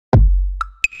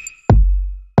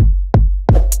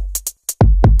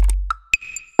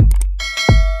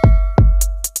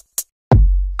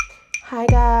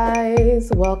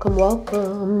welcome,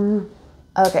 welcome.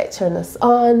 Okay, turn this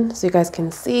on so you guys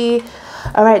can see.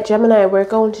 All right, Gemini, we're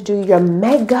going to do your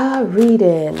mega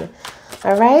reading.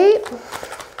 All right,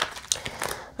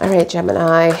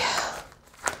 Gemini.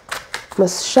 I'm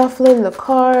shuffling the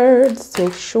cards to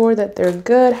make sure that they're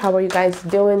good. How are you guys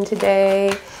doing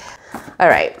today? All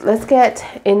right, let's get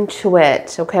into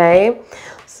it, okay?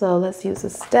 So let's use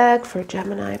this deck for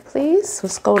Gemini, please.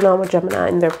 What's going on with Gemini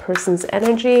and their person's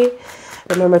energy?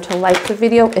 Remember to like the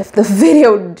video if the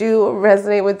video do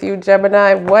resonate with you,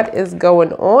 Gemini. What is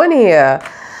going on here?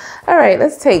 All right,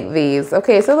 let's take these.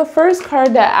 Okay, so the first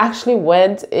card that actually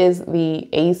went is the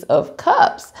Ace of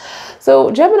Cups. So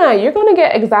Gemini, you're going to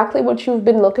get exactly what you've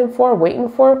been looking for, waiting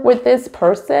for with this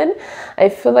person. I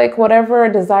feel like whatever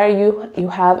desire you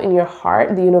have in your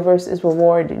heart, the universe is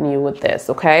rewarding you with this,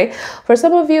 okay? For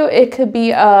some of you, it could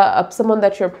be someone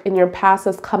that you're in your past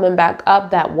is coming back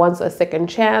up that wants a second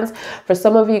chance. For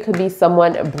some of you, it could be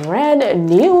someone brand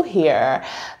new here.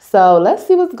 So let's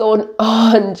see what's going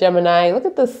on, Gemini. Look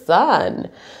at the sun.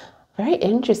 Very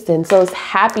interesting. So it's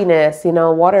happiness, you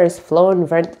know, water is flowing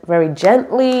very, very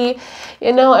gently.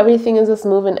 You know, everything is just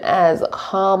moving as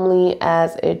calmly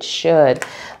as it should.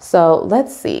 So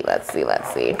let's see.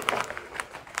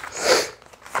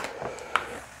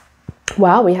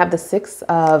 Wow, we have the Six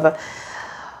of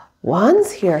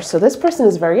Wands here. So this person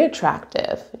is very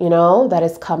attractive, you know, that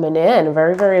is coming in.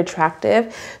 Very, very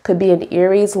attractive. Could be an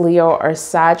Aries, Leo, or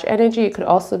Sag energy. It could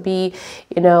also be,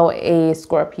 you know, a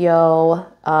Scorpio,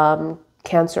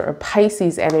 Cancer, or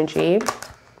Pisces energy.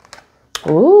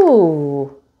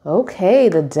 Ooh. Okay,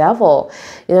 the Devil.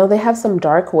 You know, they have some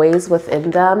dark ways within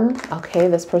them. Okay,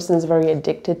 this person is very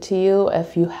addicted to you.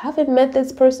 If you haven't met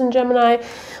this person, Gemini,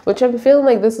 which I'm feeling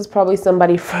like this is probably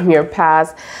somebody from your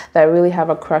past that really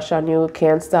have a crush on you,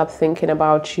 can't stop thinking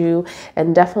about you,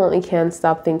 and definitely can't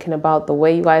stop thinking about the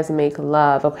way you guys make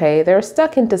love, okay? They're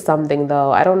stuck into something,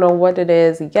 though. I don't know what it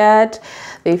is yet.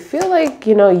 They feel like,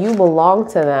 you know, you belong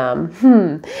to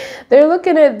them. They're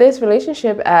looking at this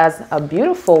relationship as a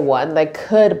beautiful one that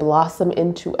could blossom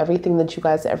into everything that you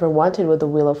guys ever wanted with the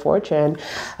Wheel of Fortune.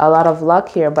 A lot of luck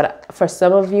here, but for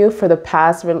some of you, for the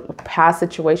past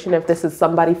situation, if this is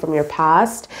somebody from your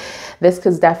past, this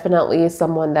is definitely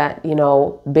someone that, you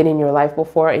know, been in your life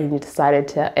before and you decided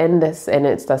to end this, and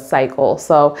it's a cycle.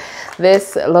 So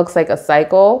this looks like a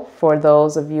cycle for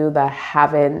those of you that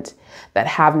have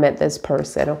met this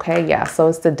person, okay? Yeah, so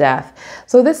it's the Death.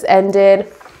 So this ended,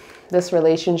 this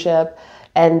relationship,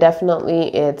 and definitely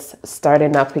it's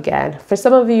starting up again. For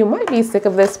some of you, you might be sick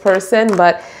of this person,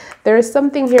 but there is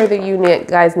something here that you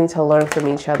guys need to learn from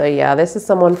each other. Yeah, this is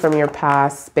someone from your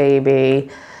past, baby.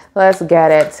 Let's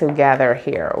get it together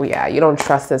here. Oh, yeah, you don't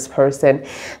trust this person.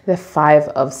 The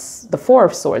Four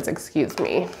of Swords, excuse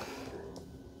me.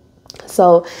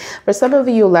 So for some of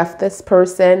you left this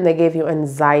person, they gave you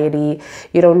anxiety.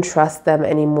 You don't trust them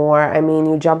anymore. I mean,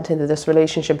 you jumped into this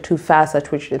relationship too fast. That's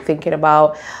what you're thinking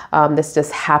about. This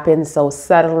just happened so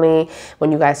suddenly when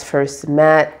you guys first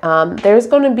met. There's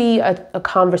going to be a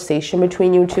conversation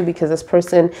between you two because this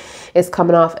person is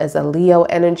coming off as a Leo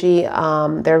energy.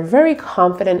 They're very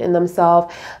confident in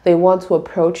themselves. They want to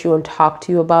approach you and talk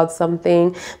to you about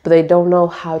something, but they don't know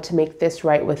how to make this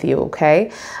right with you, okay?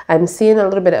 I'm seeing a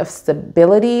little bit of stability.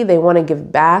 They want to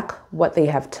give back what they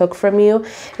have took from you.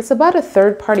 It's about a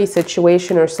third-party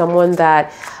situation or someone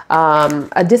that,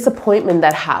 a disappointment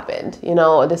that happened, you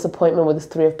know, a disappointment with this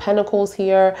Three of Pentacles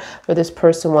here, where this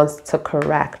person wants to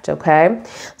correct, okay?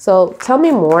 So tell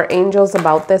me more, angels,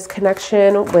 about this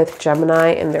connection with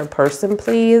Gemini and their person,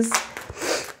 please.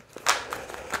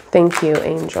 Thank you,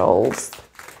 angels.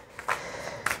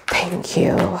 Thank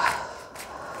you.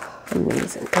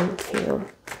 Amazing, thank you.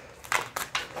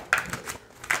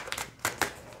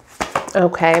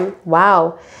 Okay,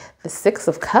 wow, the Six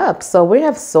of Cups. So we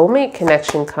have soulmate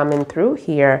connection coming through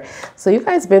here. So you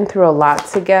guys been through a lot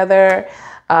together.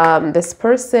 This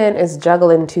person is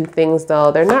juggling two things,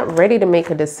 though. They're not ready to make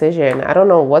a decision. I don't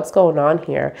know what's going on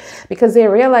here because they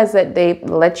realize that they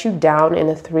let you down in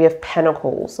the Three of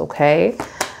Pentacles, okay?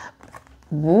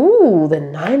 Ooh, the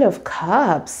Nine of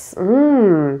Cups.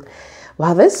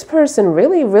 Wow, this person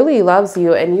really, really loves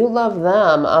you and you love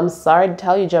them. I'm sorry to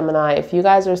tell you, Gemini, if you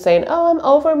guys are saying, oh, I'm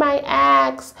over my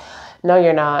ex. No,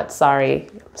 you're not. Sorry.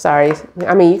 Sorry.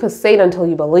 I mean, you can say it until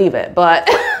you believe it, but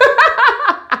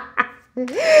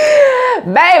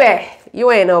baby, you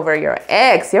ain't over your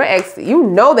ex. Your ex, you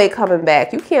know they coming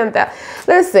back. You can't,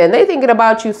 listen, they thinking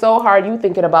about you so hard, you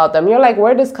thinking about them. You're like,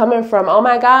 where this coming from? Oh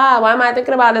my God, why am I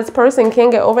thinking about this person?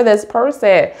 Can't get over this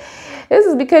person. This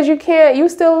is because you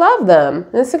still love them.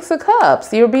 The Six of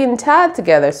Cups, you're being tied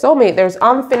together. Soulmate, there's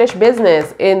unfinished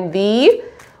business in the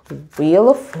Wheel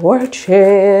of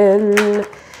Fortune.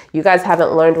 You guys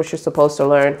haven't learned what you're supposed to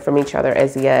learn from each other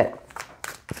as yet.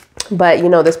 But, you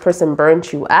know, this person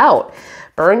burnt you out.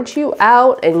 Burnt you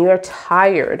out and you're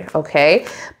tired, okay?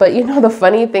 But, you know, the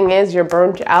funny thing is you're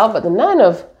burnt out, but the Nine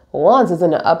of Wands is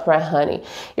in the upright, honey.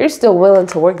 You're still willing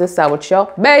to work this out with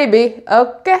your baby,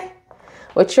 okay?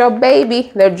 With your baby,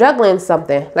 they're juggling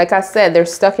something. Like I said, they're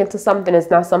stuck into something. It's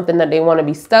not something that they want to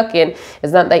be stuck in.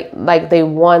 It's not like they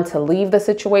want to leave the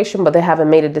situation, but they haven't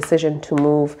made a decision to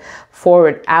move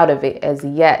forward out of it as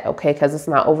yet, okay? Because it's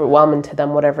not overwhelming to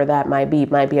them, whatever that might be.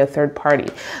 It might be a third party.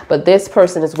 But this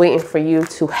person is waiting for you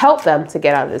to help them to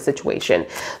get out of the situation.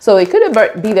 So it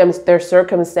could be their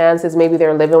circumstances. Maybe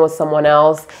they're living with someone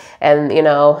else. And, you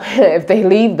know, if they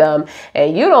leave them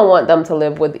and you don't want them to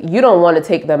live with, you don't want to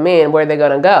take them in where they're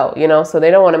going to go, you know, so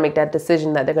they don't want to make that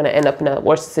decision that they're going to end up in a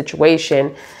worse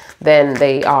situation than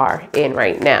they are in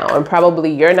right now. And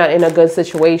probably you're not in a good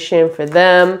situation for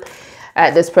them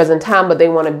at this present time, but they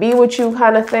want to be with you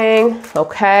kind of thing.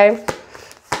 Okay.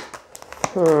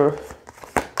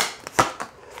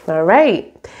 All right.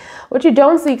 What you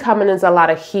don't see coming is a lot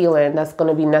of healing that's going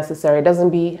to be necessary. It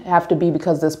doesn't have to be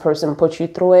because this person put you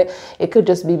through it. It could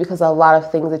just be because a lot of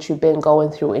things that you've been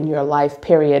going through in your life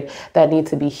period that need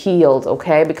to be healed,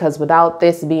 okay? Because without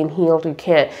this being healed, you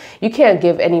can't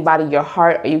give anybody your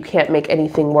heart, or you can't make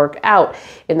anything work out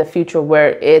in the future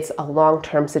where it's a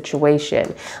long-term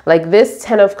situation. Like this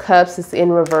 10 of Cups is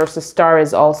in reverse. The Star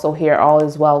is also here. All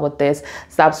is well with this.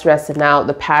 Stop stressing out.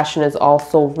 The passion is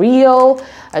also real.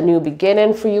 A new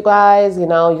beginning for you guys. You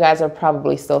know, you guys are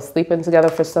probably still sleeping together.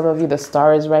 For some of you, the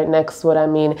Star is right next to it. I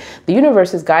mean, the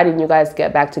universe is guiding you guys to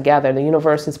get back together. The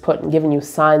universe is giving you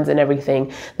signs and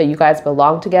everything that you guys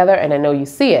belong together. And I know you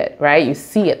see it, right? You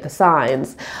see it, the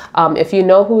signs. If you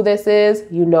know who this is,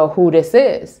 you know who this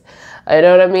is. You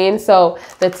know what I mean? So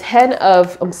the 10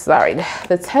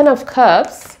 of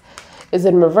Cups is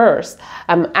in reverse.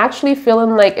 I'm actually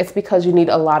feeling like it's because you need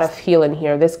a lot of healing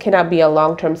here. This cannot be a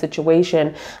long-term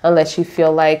situation unless you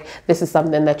feel like this is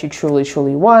something that you truly,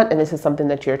 truly want. And this is something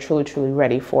that you're truly, truly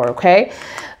ready for. Okay.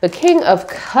 The King of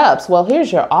Cups. Well,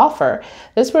 here's your offer.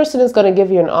 This person is going to give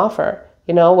you an offer,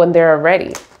 you know, when they're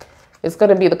ready. It's going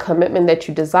to be the commitment that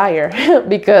you desire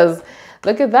because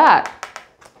look at that.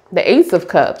 The Ace of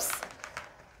Cups,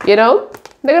 you know,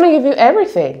 they're going to give you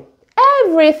everything.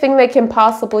 Everything they can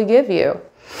possibly give you.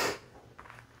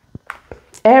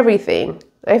 Everything.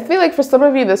 I feel like for some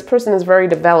of you, this person is very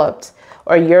developed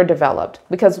or you're developed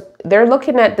because they're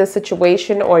looking at this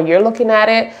situation or you're looking at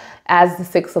it as the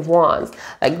Six of Wands.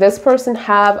 Like this person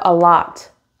have a lot,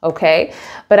 okay?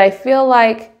 But I feel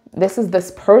like this is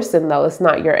this person though, it's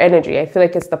not your energy. I feel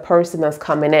like it's the person that's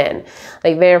coming in.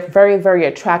 Like they're very, very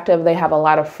attractive. They have a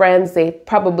lot of friends. They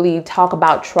probably talk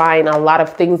about trying a lot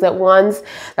of things at once.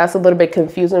 That's a little bit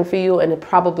confusing for you and it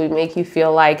probably make you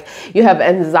feel like you have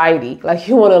anxiety, like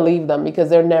you want to leave them because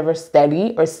they're never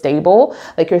steady or stable.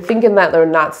 Like you're thinking that they're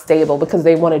not stable because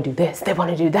they want to do this, they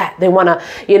want to do that. They want to,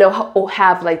 you know,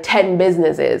 have like 10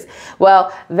 businesses.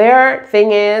 Well, their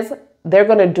thing is they're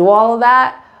going to do all of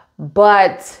that,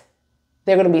 but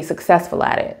they're going to be successful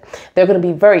at it. They're going to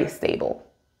be very stable,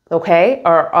 okay?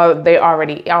 Or they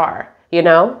already are, you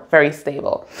know, very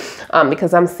stable.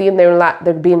 Because I'm seeing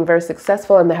they're being very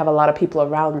successful and they have a lot of people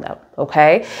around them,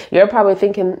 okay? You're probably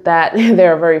thinking that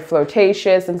they're very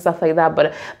flirtatious and stuff like that,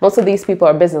 but most of these people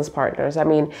are business partners. I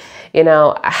mean, you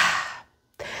know,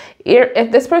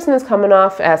 if this person is coming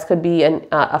off as could be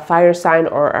a fire sign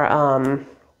or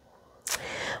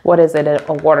what is it,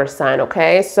 a water sign,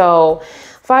 okay? So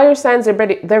fire signs, they're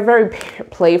very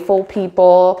playful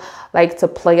people, like to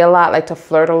play a lot, like to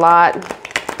flirt a lot.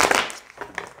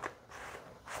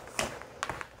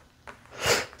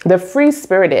 They're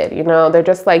free-spirited, you know, they're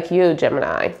just like you,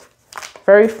 Gemini.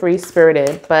 Very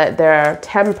free-spirited, but their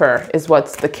temper is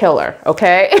what's the killer,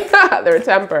 okay? Their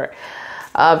temper.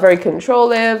 Very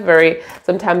controlling,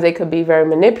 sometimes they could be very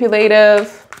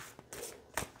manipulative.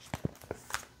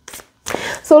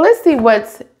 So let's see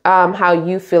how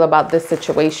you feel about this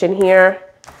situation here.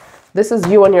 This is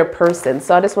you and your person.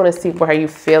 So I just want to see how you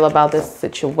feel about this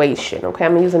situation. Okay,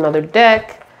 I'm going to use another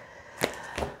deck.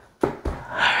 All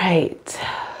right.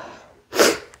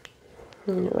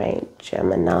 All right,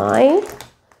 Gemini,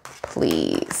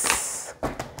 please.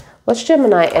 What's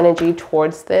Gemini energy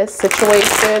towards this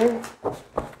situation?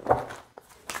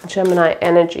 Gemini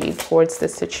energy towards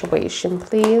this situation,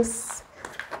 please.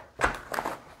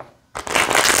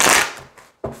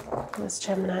 What's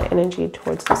Gemini energy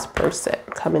towards this person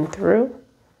coming through?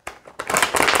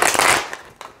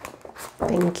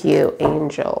 Thank you,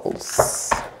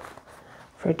 angels.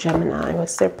 for Gemini?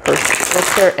 What's their person?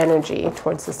 What's their energy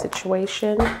towards the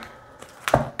situation?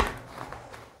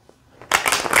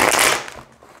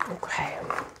 Okay.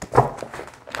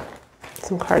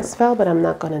 Some cards fell, but I'm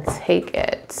not going to take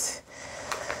it.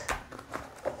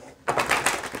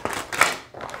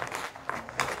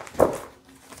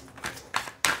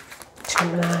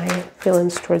 Gemini,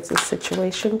 feelings towards this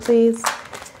situation, please.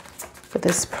 For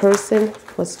this person,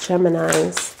 what's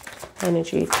Gemini's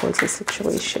energy towards the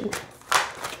situation?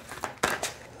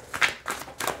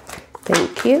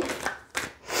 Thank you.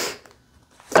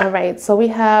 All right, so we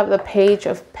have the Page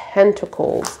of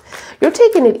Pentacles. You're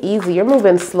taking it easy. You're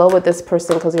moving slow with this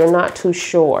person because you're not too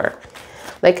sure.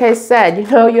 Like I said, you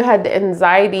know, you had the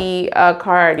anxiety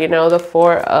card, you know, the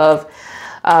Four of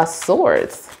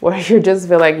Swords, where you just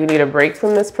feel like you need a break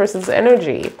from this person's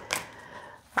energy.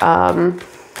 Tell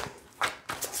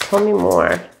me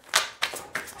more.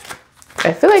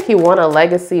 I feel like you want a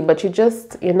legacy, but you're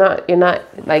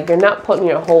not putting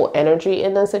your whole energy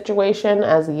in the situation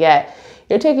as yet.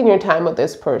 You're taking your time with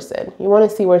this person. You want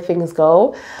to see where things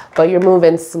go, but you're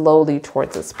moving slowly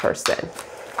towards this person.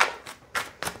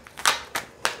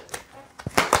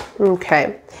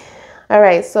 Okay. All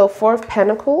right. So Four of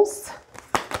Pentacles.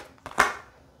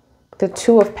 The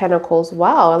Two of Pentacles.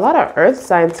 Wow. A lot of earth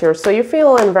signs here. So you're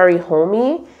feeling very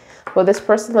homey with this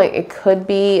person. Like it could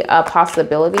be a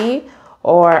possibility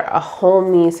or a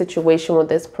homey situation with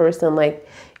this person. Like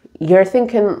you're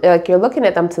thinking, like you're looking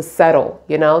at them to settle,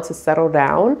 you know, to settle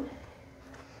down,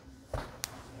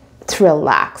 to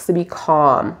relax, to be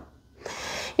calm.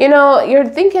 You know, you're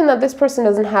thinking that this person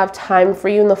doesn't have time for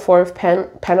you in the Four of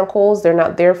Pentacles. They're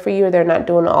not there for you. They're not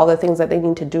doing all the things that they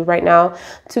need to do right now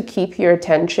to keep your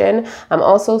attention. I'm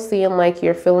also seeing like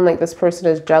you're feeling like this person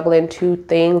is juggling two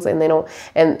things and they don't,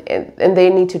 and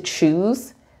they need to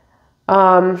choose.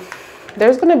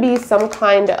 There's going to be some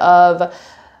kind of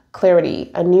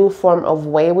clarity, a new form of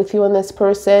way with you and this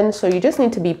person. So you just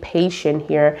need to be patient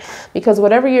here because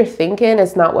whatever you're thinking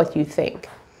is not what you think.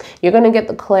 You're going to get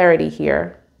the clarity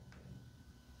here.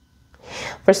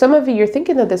 For some of you, you're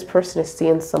thinking that this person is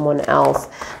seeing someone else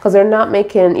because they're not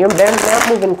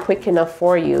moving quick enough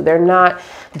for you. They're not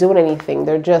doing anything.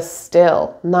 They're just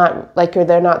still not like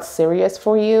they're not serious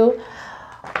for you.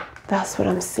 That's what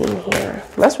I'm seeing here.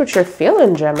 That's what you're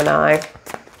feeling, Gemini,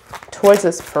 towards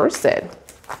this person.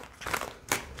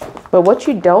 But what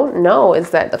you don't know is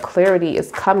that the clarity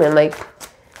is coming. Like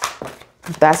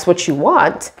that's what you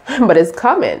want, but it's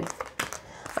coming.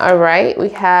 All right. We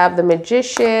have the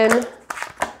Magician.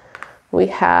 We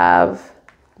have,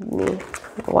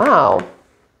 wow.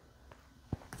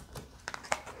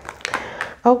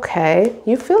 Okay.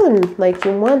 You feeling like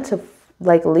you want to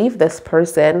like leave this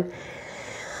person.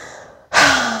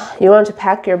 You want to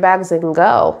pack your bags and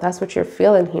go. That's what you're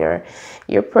feeling here.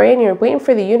 You're praying, you're waiting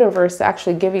for the universe to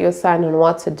actually give you a sign on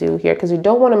what to do here because you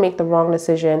don't want to make the wrong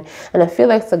decision. And I feel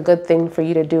like it's a good thing for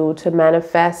you to do, to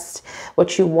manifest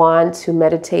what you want, to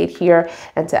meditate here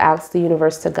and to ask the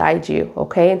universe to guide you,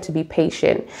 okay? And to be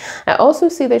patient. I also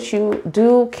see that you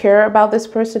do care about this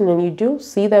person and you do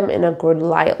see them in a good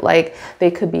light. Like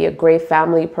they could be a great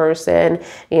family person.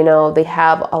 You know, they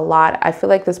have a lot. I feel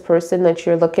like this person that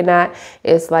you're looking at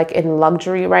is like in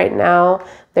luxury right now.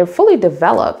 They're fully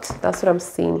developed. That's what I'm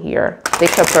seeing here. They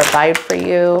could provide for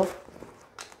you.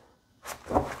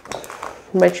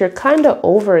 But you're kind of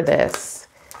over this.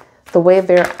 The way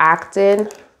they're acting,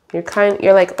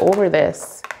 you're like over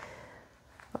this.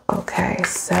 Okay,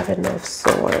 Seven of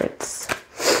Swords.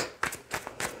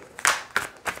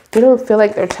 You don't feel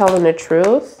like they're telling the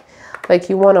truth. Like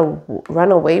you want to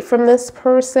run away from this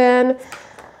person.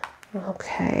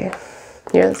 Okay.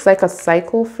 Yeah, it's like a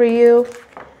cycle for you.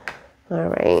 All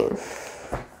right.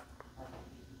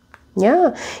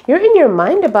 Yeah, you're in your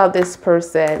mind about this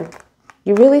person.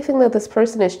 You really think that this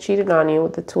person is cheating on you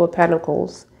with the Two of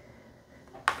Pentacles.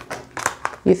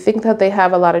 You think that they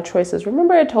have a lot of choices.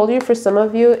 Remember I told you for some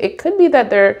of you, it could be that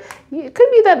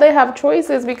they have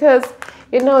choices because,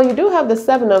 you know, you do have the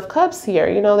Seven of Cups here.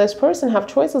 You know, this person have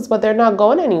choices, but they're not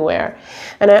going anywhere.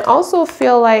 And I also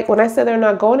feel like when I say they're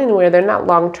not going anywhere, they're not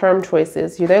long-term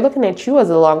choices. They're looking at you as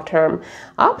a long-term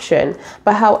option.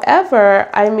 But however,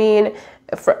 I mean,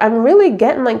 I'm really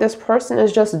getting like this person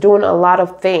is just doing a lot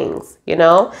of things, you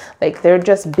know, like they're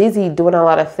just busy doing a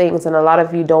lot of things. And a lot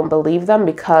of you don't believe them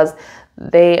because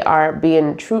they are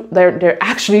being true. They're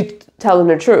actually telling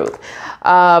the truth.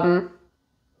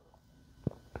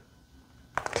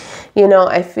 You know,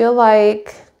 I feel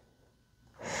like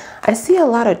I see a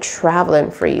lot of traveling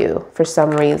for you for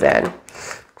some reason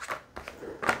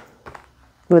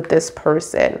with this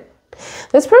person.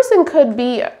 This person could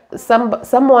be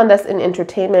someone that's in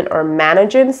entertainment or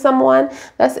managing someone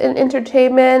that's in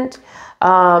entertainment.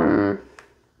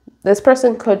 This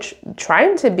person could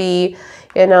trying to be,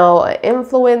 you know, an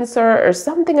influencer or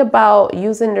something about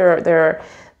using their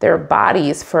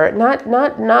bodies for I'm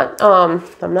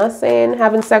not saying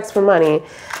having sex for money,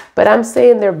 but I'm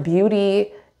saying their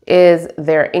beauty is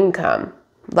their income.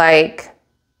 Like,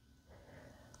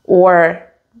 or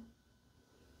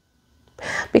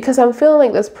because I'm feeling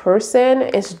like this person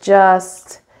is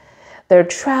just, they're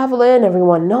traveling,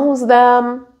 everyone knows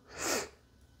them.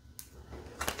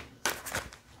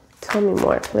 Tell me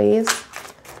more, please.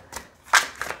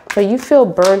 But you feel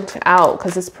burnt out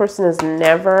because this person is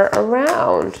never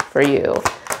around for you.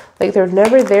 Like they're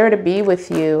never there to be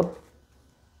with you,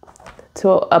 to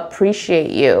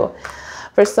appreciate you.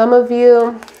 For some of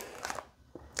you,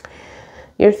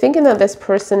 you're thinking that this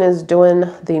person is doing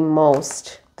the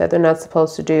most that they're not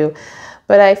supposed to do.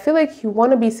 But I feel like you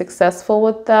want to be successful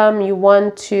with them. You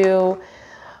want to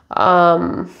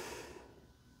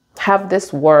have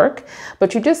this work,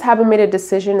 but you just haven't made a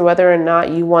decision whether or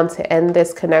not you want to end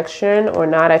this connection or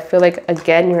not. I feel like,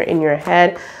 again, you're in your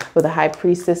head with the High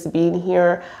Priestess being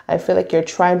here. I feel like you're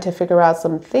trying to figure out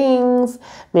some things,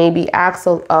 maybe ask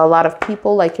a lot of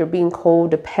people, like you're being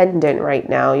codependent right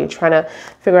now. You're trying to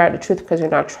figure out the truth because you're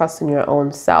not trusting your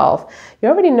own self. You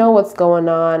already know what's going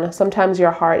on. Sometimes your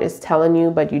heart is telling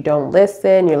you, but you don't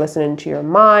listen. You're listening to your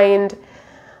mind.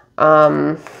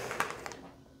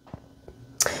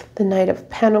 The Knight of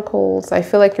Pentacles. I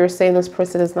feel like you're saying this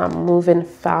person is not moving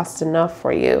fast enough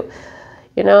for you.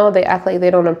 You know, they act like they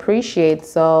don't appreciate.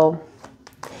 So,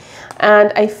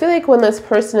 and I feel like when this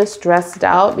person is stressed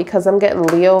out, because I'm getting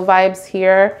Leo vibes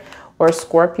here or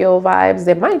Scorpio vibes,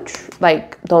 they might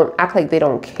don't act like they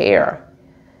don't care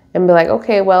and be like,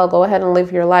 okay, well, go ahead and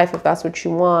live your life if that's what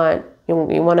you want. You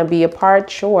want to be apart?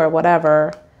 Sure,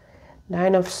 whatever.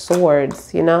 Nine of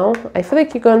Swords, you know? I feel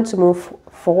like you're going to move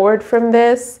forward from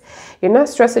this. You're not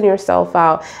stressing yourself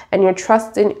out and you're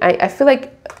trusting. I feel like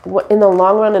in the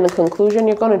long run, in the conclusion,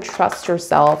 you're going to trust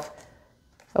yourself.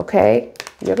 Okay?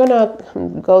 You're going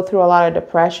to go through a lot of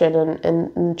depression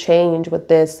and change with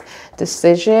this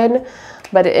decision.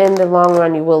 But in the long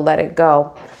run, you will let it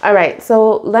go. All right.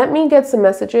 So let me get some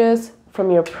messages from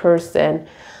your person,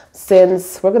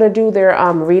 since we're going to do their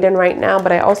reading right now.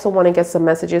 But I also want to get some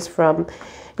messages from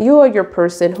you or your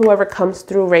person, whoever comes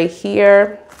through right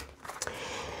here.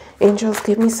 Angels,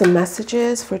 give me some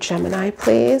messages for Gemini,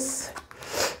 please,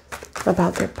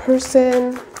 about their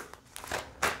person,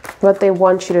 what they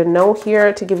want you to know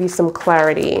here to give you some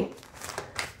clarity.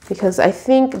 Because I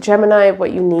think, Gemini,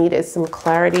 what you need is some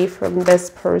clarity from this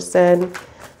person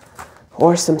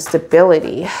or some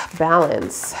stability,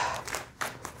 balance.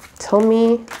 Tell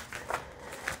me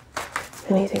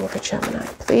anything for Gemini,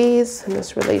 please, in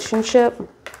this relationship.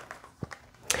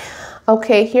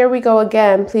 Okay, here we go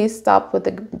again. Please stop with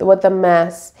the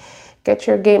mess. Get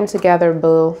your game together,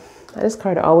 boo. This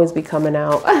card always be coming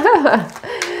out.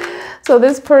 So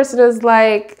this person is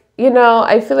like, you know,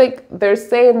 I feel like they're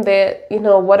saying that, you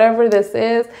know, whatever this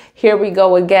is, here we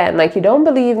go again. Like, you don't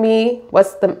believe me.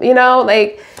 What's the, you know,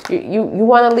 like you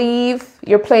want to leave.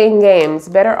 You're playing games.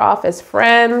 Better off as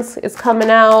friends is coming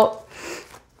out.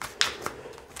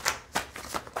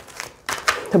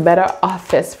 The Better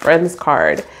Off as Friends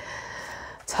card.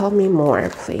 Tell me more,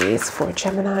 please, for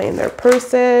Gemini and their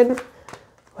person.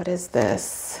 What is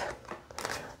this?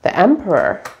 The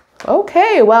Emperor.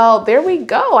 Okay, well, there we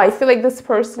go. I feel like this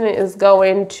person is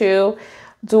going to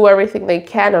do everything they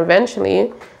can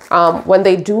eventually when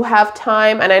they do have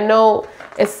time. And I know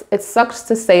it sucks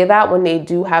to say that, when they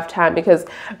do have time, because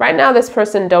right now this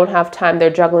person don't have time. They're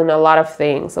juggling a lot of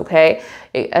things, okay?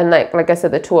 And like I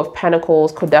said, the Two of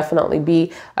Pentacles could definitely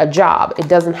be a job. It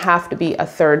doesn't have to be a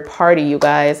third party, you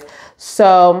guys.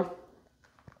 So,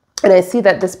 and I see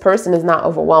that this person is not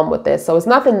overwhelmed with this. So it's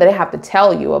nothing that I have to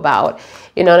tell you about,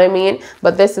 you know what I mean?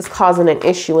 But this is causing an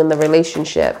issue in the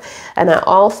relationship. And I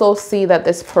also see that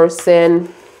this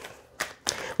person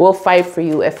will fight for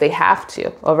you if they have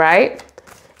to, all right?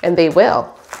 And they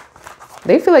will.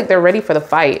 They feel like they're ready for the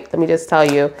fight. Let me just tell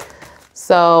you.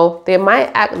 So they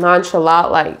might act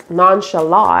nonchalant,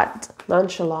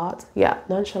 yeah,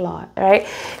 nonchalant, all right?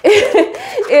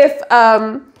 If,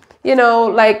 you know,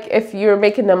 like if you're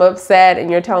making them upset and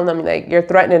you're telling them, like, you're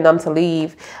threatening them to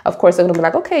leave, of course they're gonna be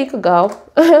like, okay, you could go.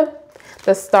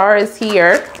 The Star is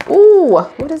here. Ooh,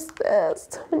 what is this?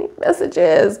 So many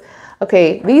messages.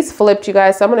 Okay, these flipped, you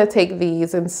guys, so I'm gonna take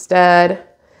these instead.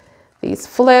 These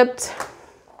flipped.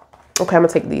 Okay, I'm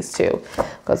gonna take these two,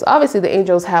 because obviously the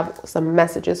angels have some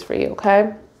messages for you,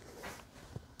 okay?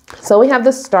 So we have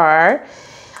the Star.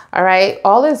 All right,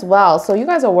 all is well. So you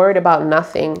guys are worried about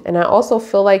nothing. And I also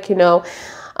feel like, you know,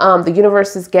 the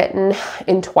universe is getting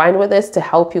entwined with this to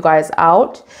help you guys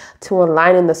out, to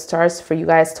align in the stars for you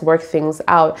guys to work things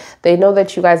out. They know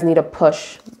that you guys need a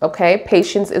push, okay?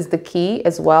 Patience is the key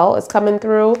as well as coming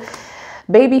through.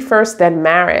 Baby first, then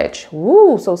marriage.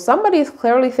 Woo, so somebody's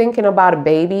clearly thinking about a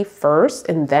baby first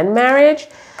and then marriage.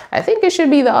 I think it should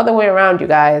be the other way around, you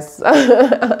guys.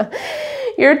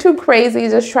 You're too crazy.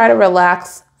 Just try to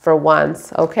relax for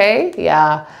once, okay?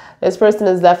 Yeah, this person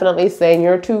is definitely saying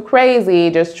you're too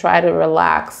crazy. Just try to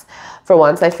relax for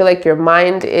once. I feel like your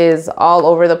mind is all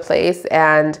over the place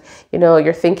and, you know,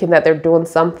 you're thinking that they're doing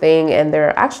something and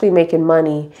they're actually making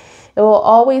money. It will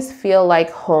always feel like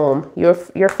home.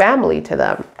 You're family to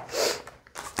them.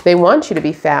 They want you to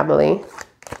be family.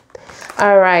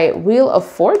 All right, Wheel of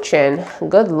Fortune,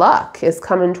 good luck is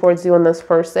coming towards you and this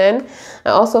person. I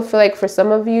also feel like for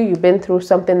some of you, you've been through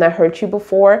something that hurt you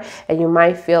before, and you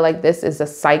might feel like this is a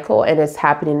cycle and it's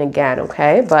happening again,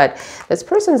 okay? But this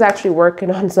person's actually working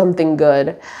on something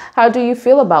good. How do you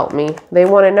feel about me? They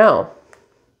want to know.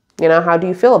 You know, how do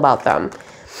you feel about them?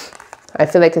 I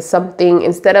feel like it's something,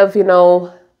 instead of, you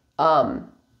know,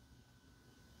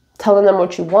 telling them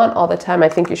what you want all the time, I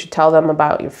think you should tell them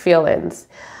about your feelings.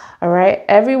 All right,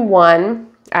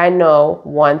 everyone I know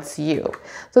wants you.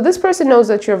 So this person knows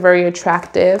that you're very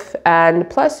attractive, and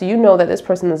plus you know that this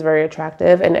person is very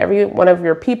attractive, and every one of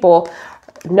your people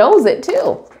knows it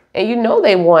too, and you know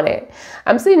they want it.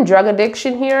 I'm seeing drug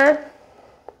addiction here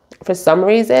for some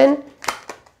reason.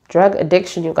 Drug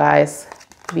addiction, you guys,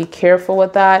 be careful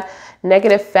with that.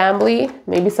 Negative family,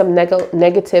 maybe some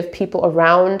negative people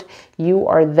around you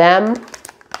or them.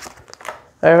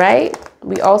 All right.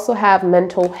 We also have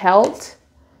mental health.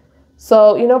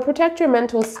 So, you know, protect your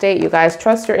mental state, you guys.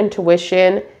 Trust your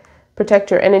intuition.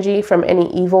 Protect your energy from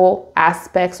any evil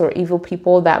aspects or evil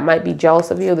people that might be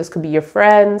jealous of you. This could be your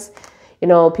friends, you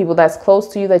know, people that's close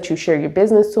to you that you share your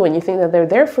business to, and you think that they're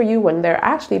there for you when they're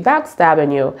actually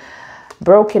backstabbing you.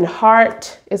 Broken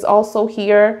heart is also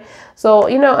here. So,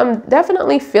 you know, I'm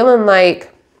definitely feeling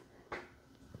like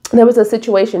there was a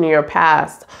situation in your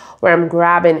past where I'm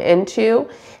grabbing into,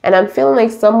 and I'm feeling like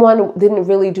someone didn't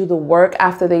really do the work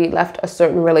after they left a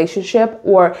certain relationship,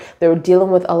 or they were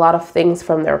dealing with a lot of things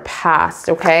from their past,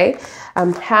 okay?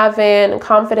 I'm having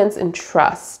confidence and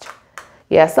trust.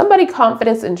 Yeah, somebody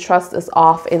confidence and trust is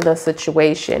off in the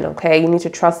situation, okay? You need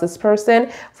to trust this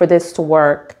person for this to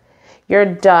work. You're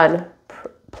done,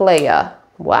 playa.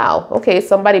 Wow, okay,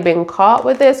 somebody been caught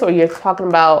with this, or you're talking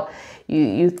about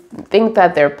you think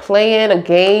that they're playing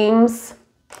games.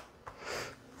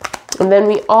 And then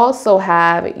we also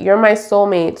have, you're my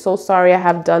soulmate. So sorry I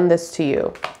have done this to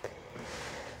you.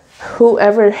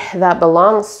 Whoever that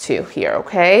belongs to here,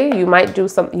 okay? You might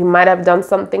have done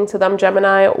something to them,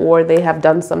 Gemini, or they have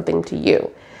done something to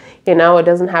you. You know, it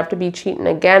doesn't have to be cheating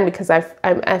again, because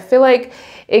I feel like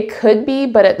it could be,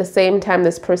 but at the same time,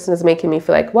 this person is making me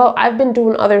feel like, well, I've been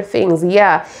doing other things.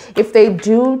 Yeah, if they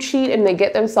do cheat and they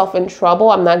get themselves in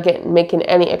trouble, I'm not making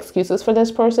any excuses for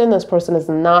this person. This person is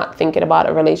not thinking about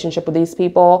a relationship with these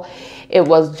people. It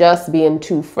was just being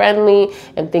too friendly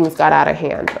and things got out of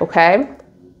hand, okay?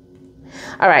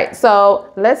 All right,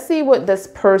 so let's see what this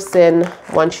person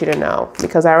wants you to know,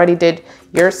 because I already did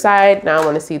your side. Now I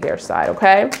want to see their side,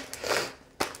 okay?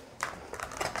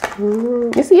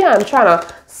 You see, yeah, I'm trying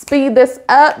to speed this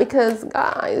up because,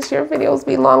 guys, your videos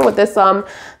be long with this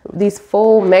these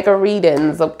full mega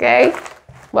readings, okay?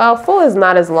 Well, full is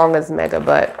not as long as mega,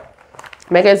 but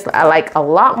mega is like a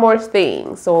lot more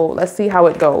things. So let's see how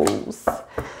it goes.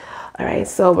 All right,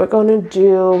 so we're going to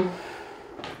do...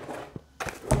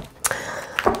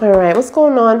 All right, what's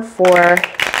going on for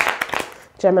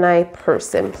Gemini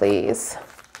person, please?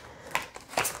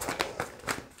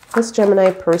 This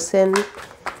Gemini person,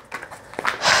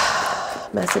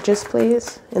 messages,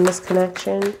 please, in this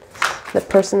connection. The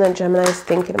person that Gemini is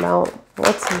thinking about,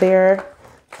 what's their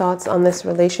thoughts on this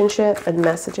relationship, and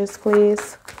messages,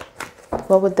 please.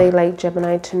 What would they like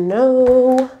Gemini to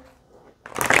know?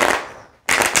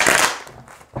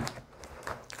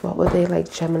 What would they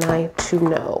like Gemini to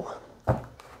know?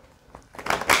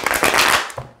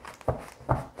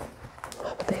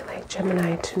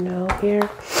 Gemini to know here.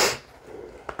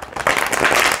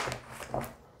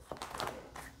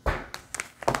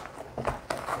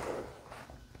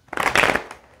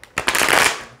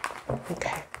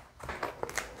 Okay.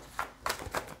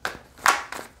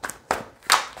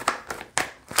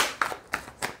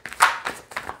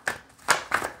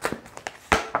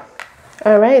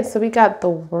 All right, so we got the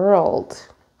World.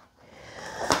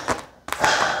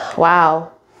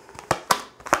 Wow.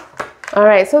 All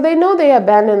right, so they know they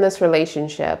abandoned this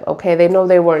relationship, okay? They know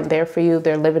they weren't there for you.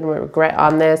 They're living with regret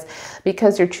on this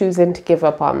because you're choosing to give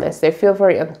up on this. They feel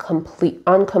very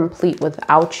incomplete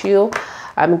without you.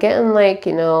 I'm getting like,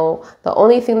 you know, the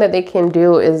only thing that they can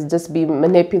do is just be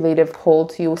manipulative,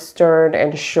 cold to you, stern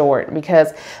and short,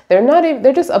 because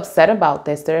they're just upset about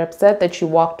this. They're upset that you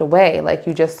walked away, like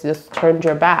you just turned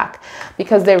your back,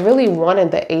 because they really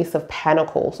wanted the Ace of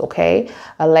Pentacles, okay?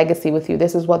 A legacy with you.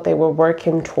 This is what they were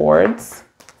working towards.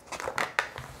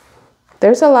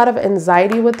 There's a lot of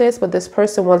anxiety with this, but this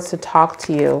person wants to talk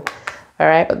to you, all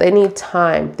right? But they need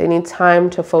time. They need time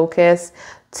to focus,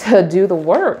 to do the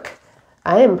work.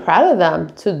 I am proud of them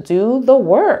to do the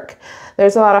work.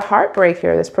 There's a lot of heartbreak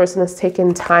here. This person has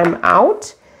taken time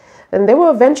out, and they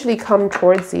will eventually come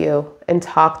towards you and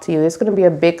talk to you. There's going to be a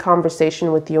big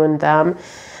conversation with you and them,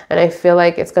 and I feel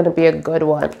like it's going to be a good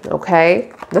one,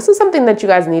 okay? This is something that you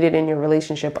guys needed in your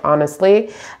relationship,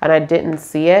 honestly, and I didn't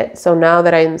see it. So now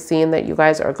that I'm seeing that you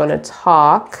guys are going to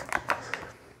talk,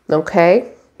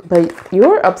 okay? But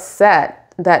you're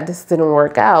upset that this didn't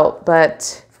work out,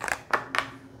 but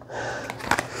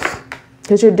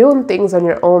because you're doing things on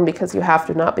your own because you have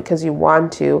to, not because you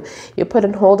want to. You put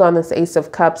a hold on this Ace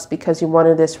of Cups because you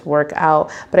wanted this to work out.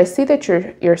 But I see that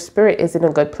your spirit is in a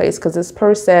good place, because this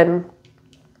person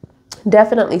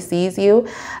definitely sees you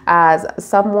as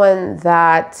someone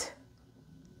that,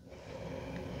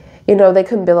 you know, they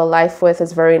can build a life with,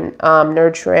 is very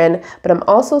nurturing. But I'm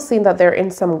also seeing that they're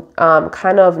in some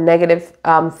kind of negative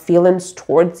feelings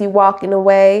towards you walking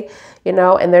away, you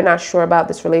know, and they're not sure about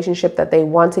this relationship, that they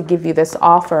want to give you this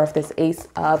offer of this Ace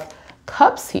of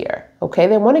Cups here, okay?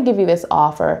 They want to give you this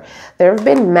offer. They've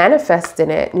been manifesting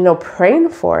it, you know, praying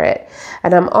for it.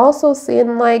 And I'm also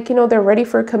seeing like, you know, they're ready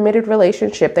for a committed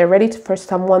relationship. They're ready for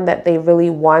someone that they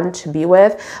really want to be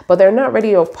with, but they're not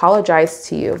ready to apologize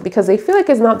to you because they feel like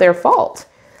it's not their fault.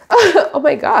 Oh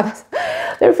my God.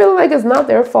 They're feeling like it's not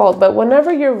their fault, but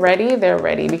whenever you're ready, they're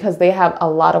ready because they have a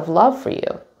lot of love for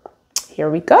you. Here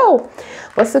we go.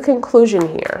 What's the conclusion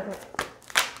here?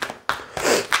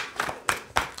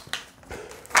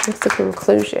 What's the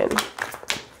conclusion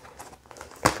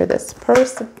for this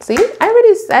person? See, I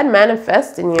already said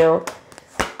manifest in you.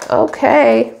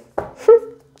 Okay.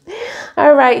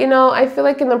 All right, you know, I feel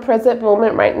like in the present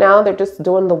moment right now, they're just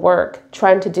doing the work,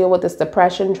 trying to deal with this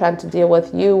depression, trying to deal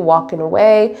with you walking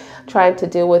away, trying to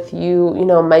deal with you, you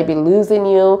know, maybe losing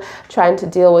you, trying to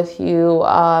deal with you,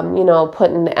 you know,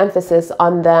 putting the emphasis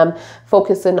on them,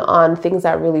 focusing on things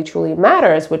that really truly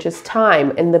matters, which is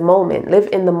time in the moment. Live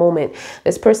in the moment.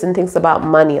 This person thinks about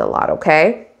money a lot,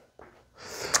 okay?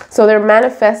 So they're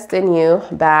manifesting you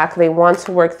back. They want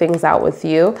to work things out with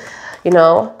you. You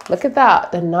know, look at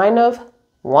that. The 9 of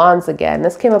Wands again.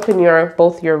 This came up in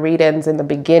both your readings in the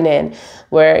beginning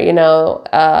where, you know,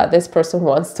 this person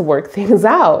wants to work things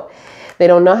out. They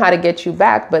don't know how to get you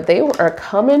back, but they are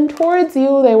coming towards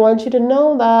you. They want you to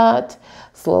know that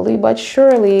slowly but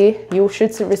surely you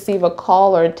should receive a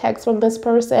call or a text from this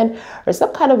person or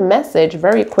some kind of message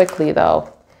very quickly though.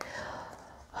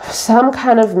 Some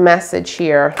kind of message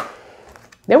here.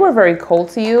 They were very cold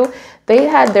to you. They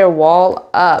had their wall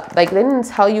up. Like they didn't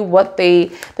tell you what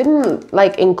they didn't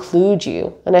like include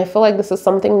you. And I feel like this is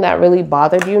something that really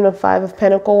bothered you in the 5 of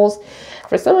Pentacles.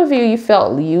 For some of you, you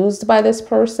felt used by this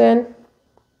person.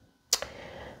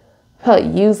 Felt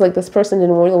used, like this person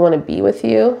didn't really want to be with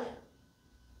you.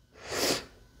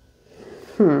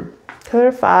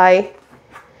 Clarify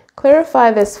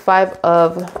this 5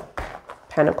 of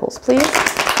Pentacles, please.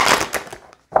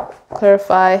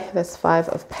 Clarify this 5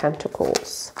 of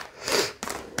Pentacles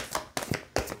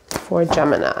for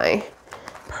Gemini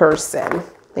person.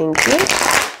 Thank you.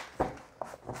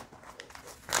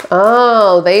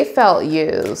 Oh, they felt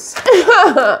used.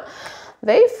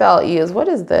 They felt used. What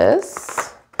is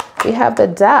this? We have the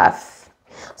Death.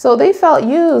 So they felt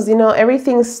used. You know,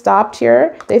 everything stopped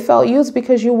here. They felt used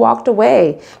because you walked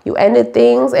away. You ended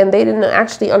things and they didn't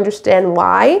actually understand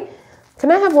why.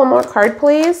 Can I have one more card,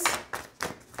 please?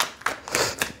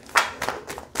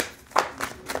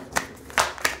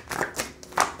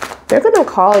 They're going to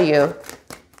call you.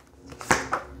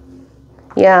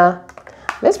 Yeah.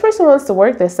 This person wants to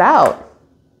work this out.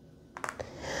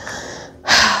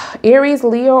 Aries,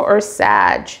 Leo, or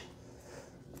Sag.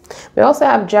 We also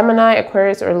have Gemini,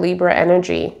 Aquarius, or Libra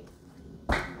energy.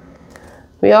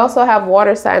 We also have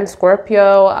water sign,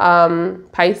 Scorpio,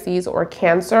 Pisces, or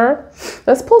Cancer.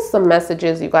 Let's pull some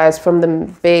messages, you guys, from the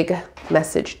big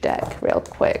message deck real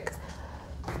quick,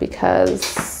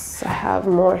 because I have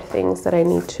more things that I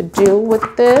need to do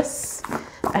with this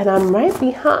and I'm right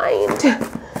behind.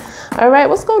 All All right,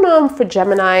 what's going on for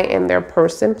Gemini and their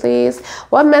person, please?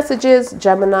 What messages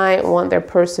Gemini want their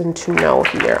person to know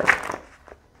here?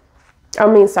 I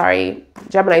mean, sorry,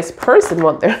 Gemini's person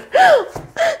want their...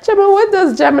 Gemini, what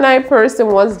does Gemini person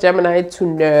wants Gemini to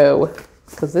know?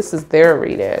 Because this is their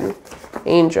reading.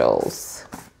 Angels.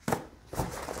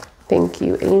 Thank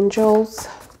you, angels.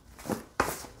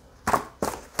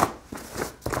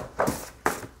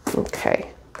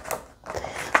 Okay.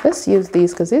 Let's use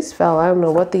these because these fell. I don't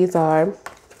know what these are.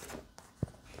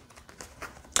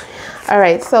 All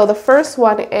right, so the first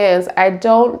one is, I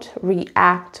don't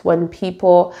react when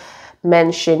people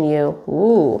mention you.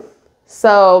 Ooh.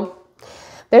 So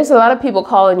there's a lot of people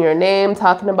calling your name,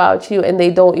 talking about you, and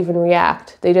they don't even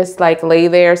react. They just like lay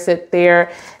there, sit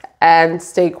there, and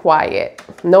stay quiet.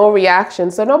 No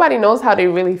reaction. So nobody knows how they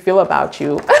really feel about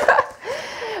you.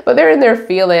 But they're in their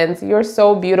feelings. You're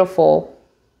so beautiful.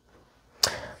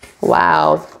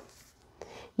 Wow.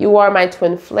 You are my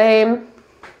twin flame.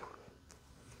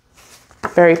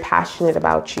 Very passionate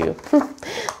about you.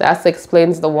 That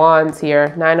explains the wands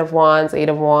here. 9 of wands, 8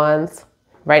 of wands,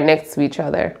 right next to each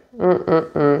other.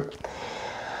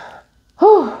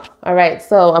 All right,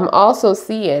 so I'm also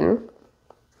seeing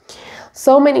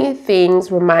so many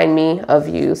things remind me of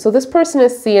you. So this person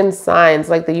is seeing signs,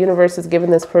 like the universe is giving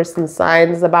this person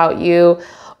signs about you,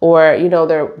 or, you know,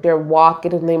 they're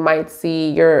walking and they might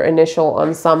see your initial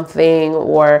on something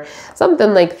or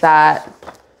something like that.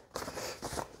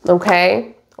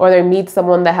 Okay, or they meet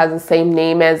someone that has the same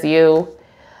name as you.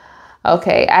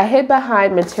 Okay, I hid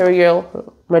behind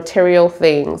material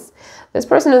things. This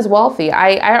person is wealthy.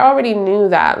 I already knew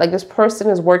that. Like, this person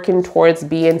is working towards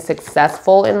being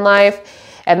successful in life,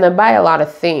 and they buy a lot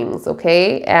of things,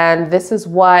 okay? And this is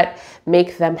what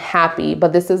makes them happy,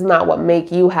 but this is not what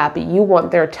make you happy. You want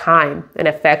their time and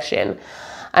affection.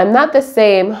 I'm not the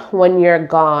same when you're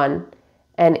gone,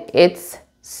 and it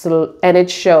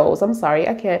shows. I'm sorry,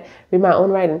 I can't read my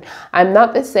own writing. I'm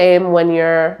not the same when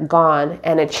you're gone,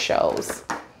 and it shows.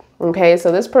 Okay,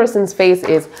 so this person's face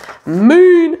is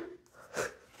mean.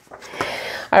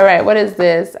 All right, what is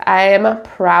this? I am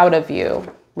proud of you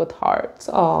with hearts.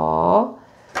 Aww.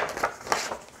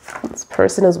 This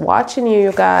person is watching you,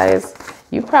 you guys.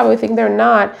 You probably think they're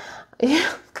not.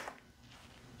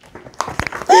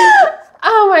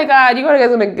 Oh my God, you guys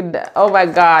gonna, oh my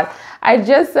God. I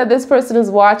just said this person is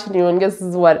watching you, and guess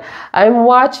what? I'm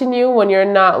watching you when you're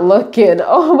not looking.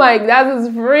 Oh my, that is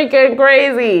freaking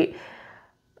crazy.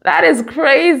 That is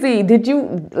crazy. Did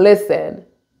you listen?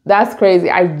 That's crazy.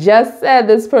 I just said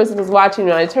this person is watching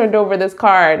you. I turned over this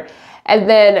card, and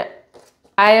then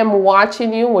I am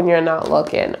watching you when you're not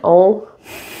looking. Oh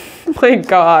my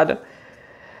God.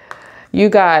 You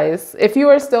guys, if you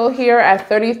are still here at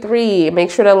 33,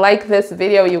 make sure to like this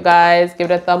video, you guys.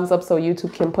 Give it a thumbs up so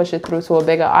YouTube can push it through to a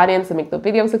bigger audience and make the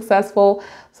video successful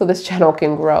so this channel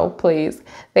can grow, please.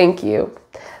 Thank you.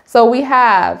 So we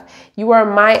have, you are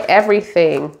my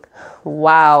everything.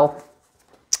 Wow.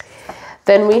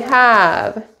 Then we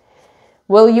have,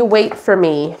 will you wait for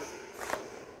me?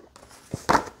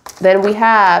 Then we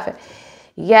have,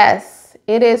 yes,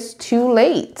 it is too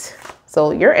late.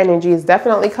 So your energy is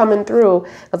definitely coming through,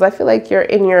 because I feel like you're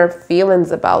in your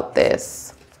feelings about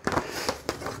this.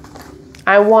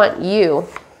 I want you.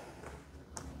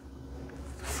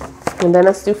 And then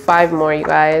let's do 5 more, you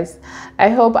guys. I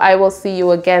hope I will see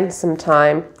you again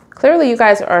sometime. Clearly you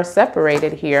guys are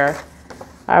separated here.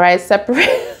 All right,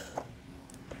 separate.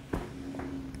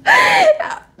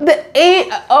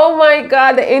 Oh my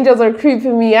God, the angels are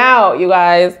creeping me out, you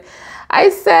guys. I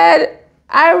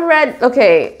read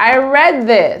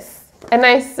this and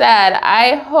I said,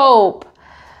 I hope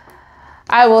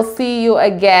I will see you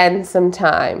again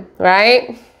sometime,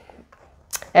 right?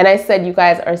 And I said, you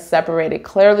guys are separated.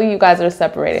 Clearly, you guys are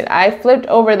separated. I flipped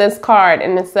over this card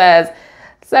and it says,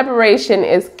 separation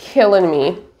is killing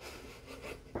me.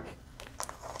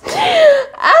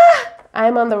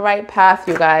 I'm on the right path,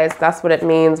 you guys. That's what it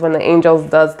means when the angels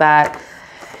does that.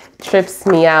 Trips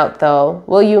me out though.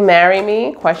 Will you marry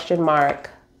me? Question mark.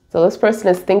 So this person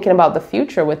is thinking about the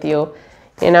future with you,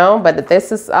 you know, but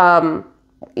this is,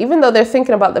 even though they're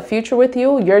thinking about the future with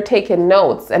you, you're taking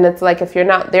notes. And it's like, if you're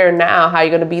not there now, how are you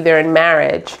going to be there in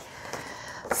marriage?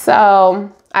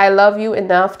 So I love you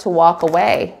enough to walk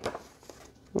away.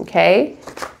 Okay.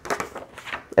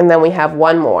 And then we have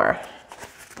one more.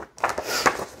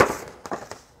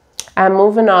 I'm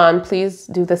moving on. Please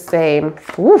do the same.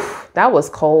 Oof, that was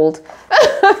cold.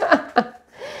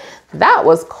 That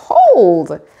was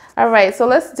cold. All right, so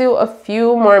let's do a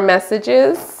few more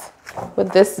messages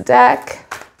with this deck.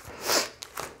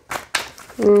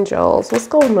 Angels, what's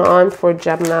going on for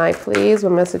Gemini, please?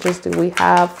 What messages do we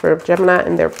have for Gemini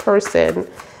and their person?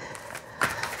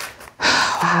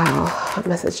 Wow, what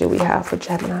message do we have for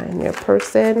Gemini and their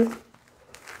person?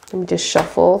 Let me just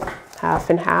shuffle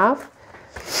half and half.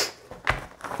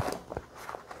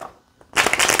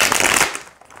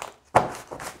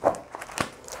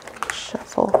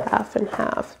 Shuffle half and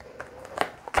half.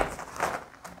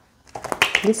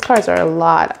 These cards are a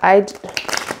lot.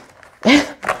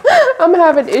 I'm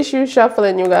having issues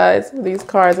shuffling, you guys, these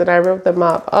cards, and I wrote them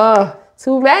up. Oh,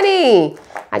 too many.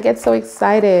 I get so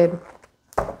excited.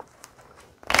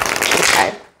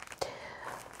 Okay.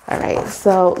 All right,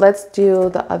 so let's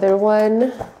do the other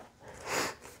one.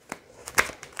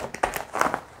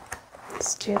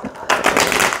 Let's do the other one.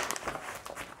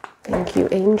 Thank you,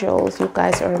 angels. You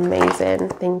guys are amazing.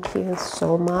 Thank you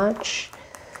so much.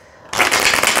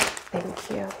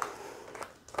 Thank you.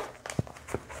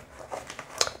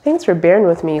 Thanks for bearing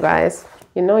with me, you guys.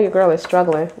 You know your girl is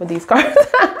struggling with these cards.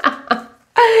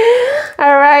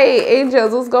 All right,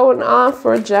 angels, what's going on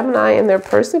for Gemini and their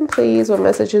person, please? What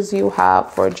messages you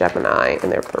have for Gemini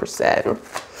and their person?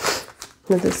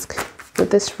 With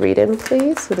this reading,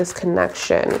 please, with this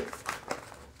connection.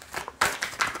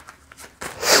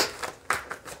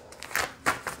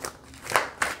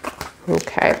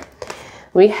 Okay.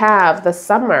 We have the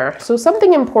summer. So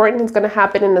something important is going to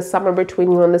happen in the summer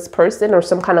between you and this person, or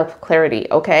some kind of clarity,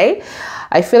 okay?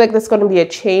 I feel like there's going to be a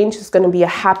change. It's going to be a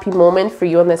happy moment for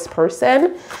you and this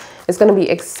person. It's going to be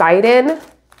exciting.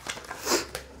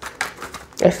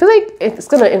 I feel like it's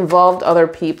going to involve other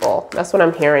people. That's what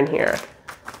I'm hearing here.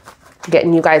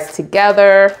 Getting you guys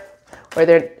together,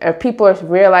 or people are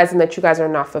realizing that you guys are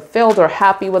not fulfilled or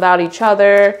happy without each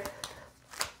other.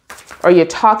 Or you're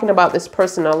talking about this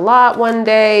person a lot one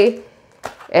day,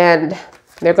 and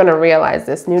they're going to realize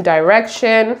this new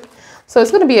direction. So it's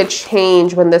going to be a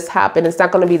change when this happens. It's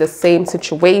not going to be the same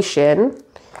situation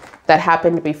that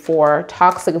happened before.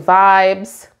 Toxic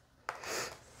vibes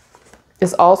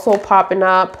is also popping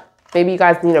up. Maybe you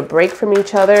guys need a break from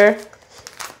each other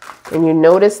and you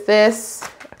notice this.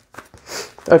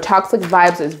 Or toxic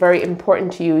vibes is very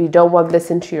important to you. You don't want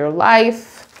this into your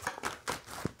life.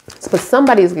 But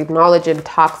somebody's acknowledging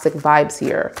toxic vibes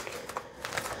here.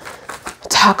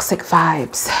 Toxic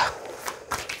vibes.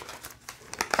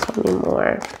 Tell me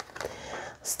more.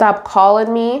 Stop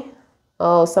calling me.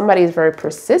 Oh, somebody's very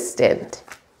persistent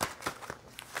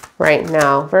right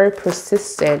now. Very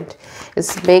persistent.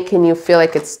 It's making you feel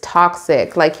like it's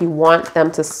toxic, like you want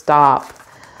them to stop.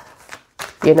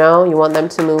 You know, you want them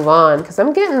to move on. Because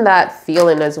I'm getting that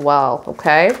feeling as well,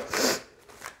 okay?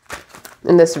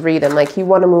 In this reading, like you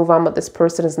want to move on, but this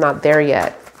person is not there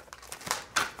yet.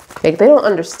 Like they don't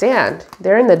understand.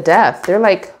 They're in the depth. They're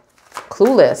like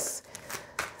clueless.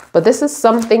 But this is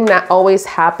something that always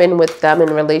happened with them in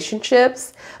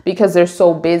relationships because they're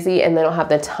so busy and they don't have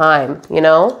the time, you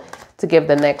know, to give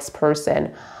the next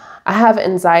person. I have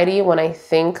anxiety when I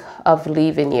think of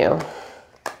leaving you.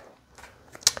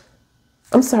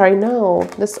 I'm sorry, no,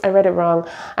 I read it wrong.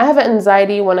 I have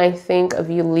anxiety when I think of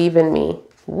you leaving me.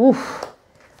 Oof.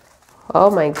 Oh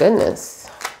my goodness.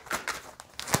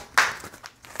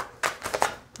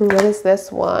 What is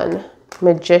this one?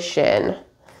 Magician.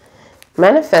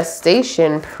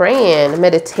 Manifestation, praying,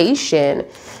 meditation.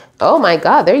 Oh my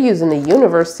God, they're using the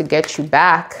universe to get you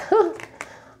back.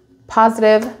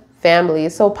 Positive family.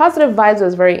 So positive vibes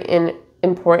is very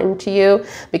important to you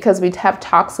because we have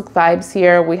toxic vibes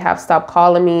here. We have stop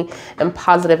calling me and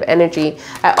positive energy.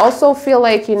 I also feel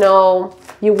like, you know,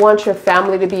 you want your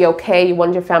family to be okay. You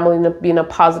want your family to be in a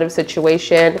positive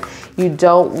situation. You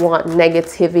don't want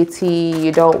negativity.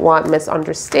 You don't want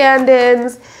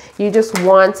misunderstandings. You just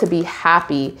want to be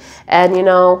happy. And, you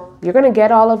know, you're going to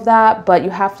get all of that, but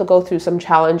you have to go through some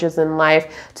challenges in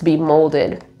life to be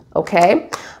molded. Okay.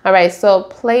 All right. So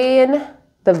playing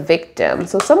the victim.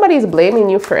 So somebody's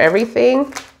blaming you for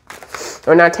everything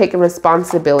or not taking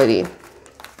responsibility.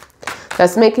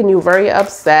 That's making you very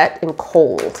upset and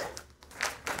cold.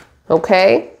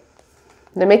 Okay?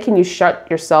 They're making you shut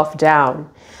yourself down.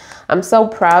 I'm so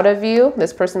proud of you.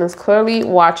 This person is clearly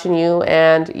watching you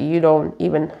and you don't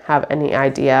even have any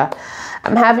idea.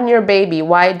 I'm having your baby.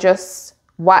 What?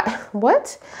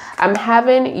 I'm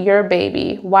having your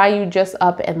baby. Why you just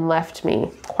up and left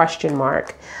me? Question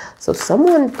mark. So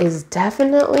someone is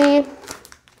definitely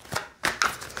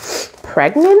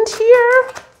pregnant here.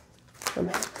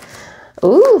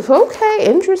 Ooh, okay,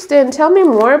 interesting. Tell me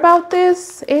more about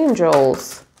this,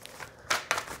 angels.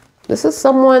 This is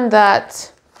someone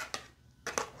that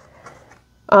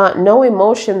no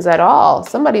emotions at all.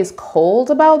 Somebody's cold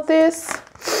about this.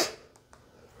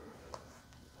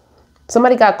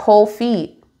 Somebody got cold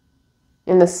feet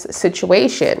in this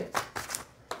situation.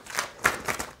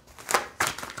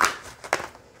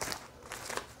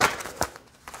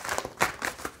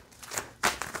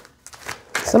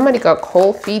 Somebody got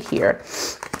cold feet here.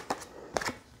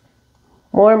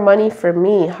 More money for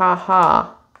me,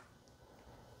 haha.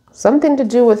 Something to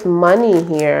do with money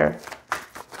here.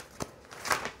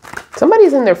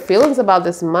 Somebody's in their feelings about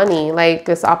this money, like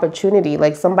this opportunity.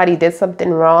 Like somebody did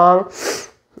something wrong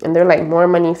and they're like, more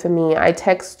money for me. I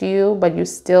text you, but you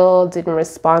still didn't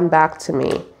respond back to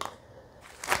me.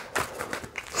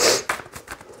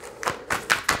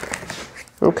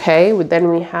 Okay, then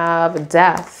we have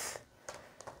death.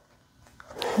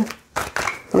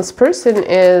 This person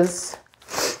is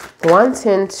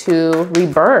wanting to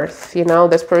rebirth. You know,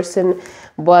 this person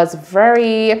was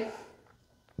very,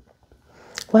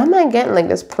 what am I getting? Like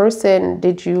this person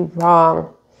did you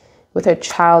wrong with a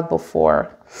child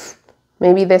before.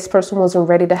 Maybe this person wasn't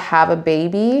ready to have a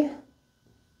baby.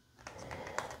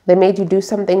 They made you do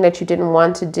something that you didn't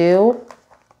want to do.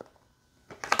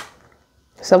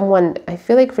 Someone, I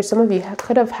feel like for some of you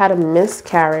could have had a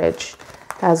miscarriage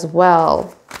as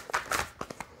well.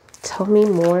 Tell me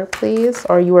more, please.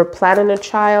 Or you were planning a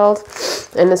child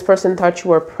and this person thought you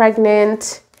were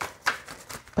pregnant,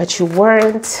 but you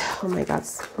weren't. Oh my God,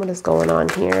 what is going on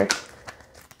here?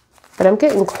 But I'm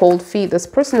getting cold feet. This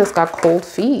person has got cold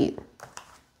feet.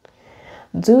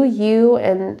 Do you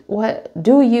and what?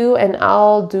 Do you and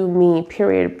I'll do me,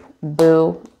 period,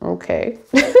 boo. Okay.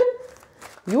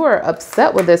 You are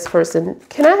upset with this person.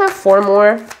 Can I have 4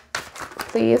 more,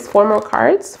 please? 4 more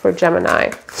cards for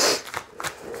Gemini.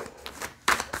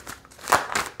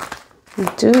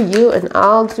 Do you and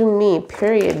I'll do me,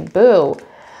 period, boo.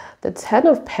 The 10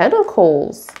 of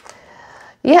Pentacles.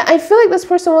 Yeah, I feel like this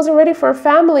person wasn't ready for a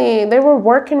family. They were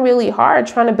working really hard,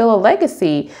 trying to build a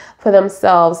legacy for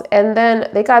themselves. And then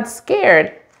they got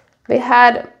scared. They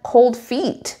had cold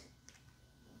feet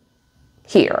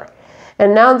here.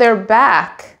 And now they're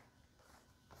back.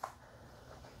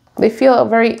 They feel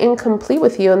very incomplete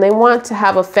with you and they want to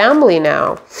have a family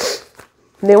now.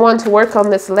 They want to work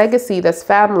on this legacy, this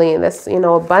family, this, you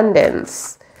know,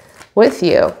 abundance with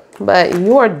you. But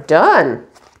you are done.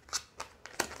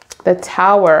 The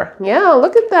Tower. Yeah,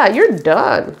 look at that. You're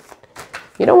done.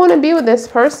 You don't want to be with this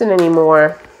person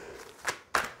anymore.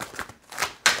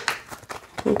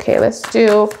 Okay, let's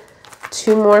do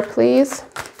 2 more, please.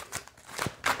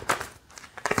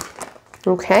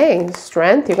 Okay,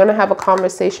 Strength. You're going to have a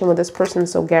conversation with this person,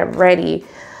 so get ready.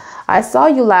 I saw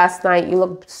you last night. You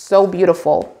look so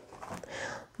beautiful.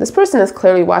 This person is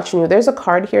clearly watching you. There's a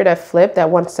card here that flipped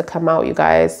that wants to come out, you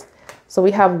guys. So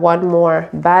we have 1 more.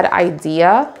 Bad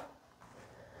idea.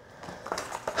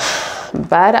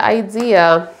 Bad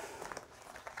idea.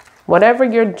 Whatever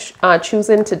you're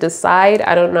choosing to decide,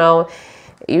 I don't know.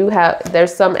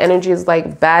 There's some energies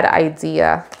like bad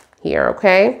idea here,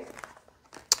 okay?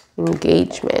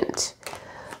 Engagement.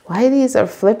 Why these are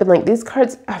flipping? Like these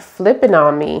cards are flipping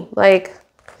on me. Like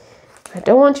I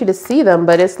don't want you to see them,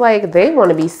 but it's like they want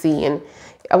to be seen.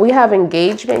 We have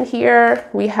engagement here.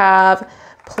 We have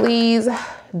please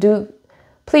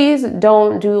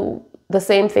don't do the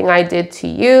same thing I did to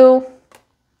you.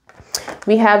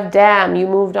 We have damn, you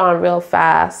moved on real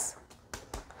fast.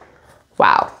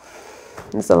 Wow.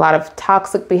 There's a lot of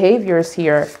toxic behaviors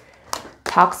here.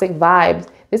 Toxic vibes.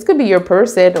 This could be your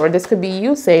person or this could be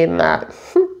you saying that.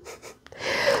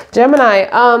 Gemini,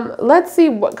 let's see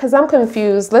what, because I'm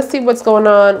confused. Let's see what's going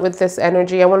on with this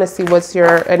energy. I want to see what's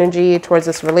your energy towards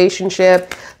this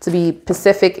relationship, to be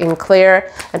specific and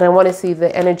clear. And I want to see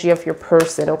the energy of your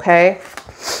person, okay?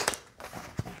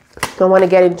 I want to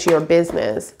get into your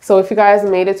business. So if you guys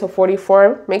made it to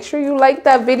 44, make sure you like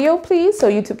that video, please, so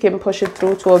YouTube can push it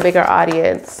through to a bigger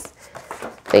audience.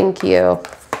 Thank you.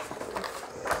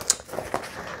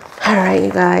 All right,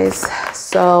 you guys.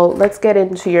 So let's get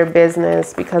into your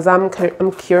business because I'm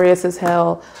curious as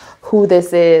hell who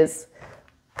this is.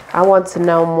 I want to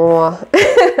know more.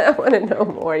 I want to know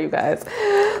more, you guys.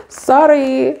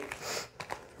 Sorry.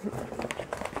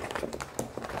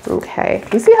 Okay.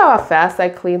 You see how fast I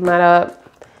clean that up?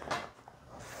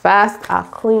 Fast, I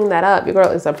clean that up. Your girl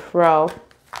is a pro.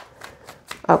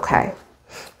 Okay.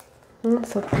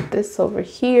 So put this over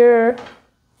here.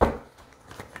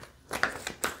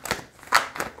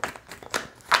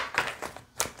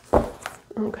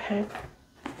 Okay,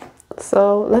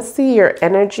 so let's see your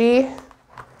energy,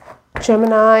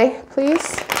 Gemini,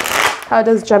 please. How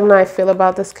does Gemini feel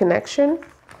about this connection?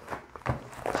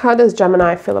 How does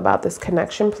Gemini feel about this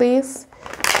connection, please?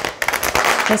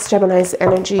 What's Gemini's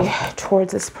energy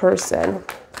towards this person?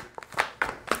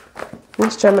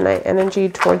 What's Gemini energy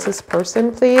towards this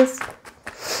person, please?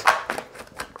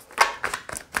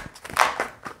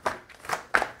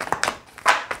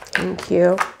 Thank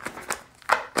you.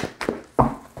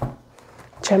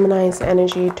 Gemini's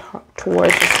energy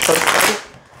towards this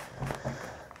person.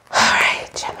 All right,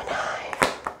 Gemini.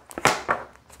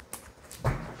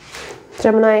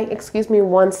 Gemini, excuse me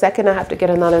 1 second. I have to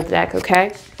get another deck,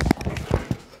 okay?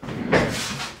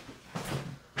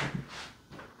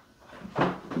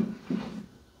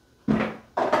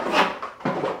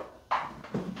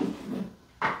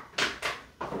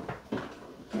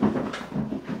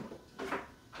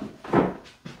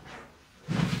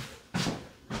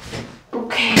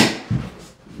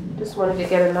 Wanted to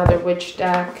get another witch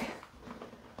deck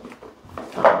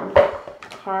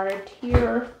card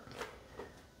here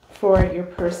for your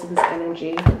person's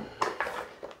energy.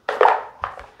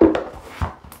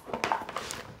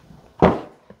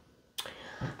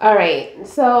 All right,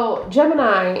 so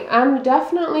Gemini, I'm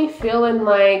definitely feeling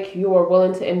like you are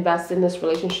willing to invest in this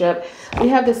relationship. We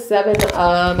have the 7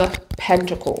 of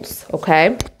Pentacles,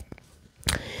 okay?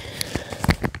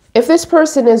 If this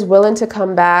person is willing to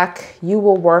come back, you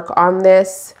will work on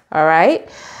this, all right?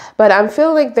 But I'm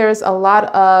feeling like there's a lot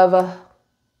of,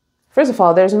 first of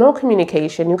all, there's no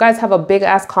communication. You guys have a big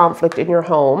ass conflict in your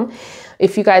home.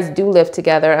 If you guys do live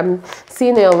together, I'm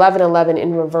seeing the 1111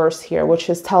 in reverse here, which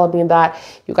is telling me that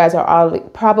you guys are all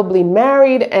probably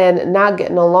married and not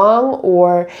getting along,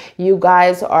 or you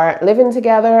guys are living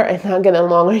together and not getting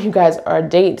along, or you guys are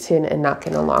dating and not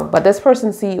getting along. But this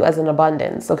person sees you as an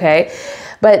abundance, okay?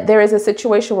 But there is a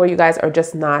situation where you guys are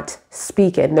just not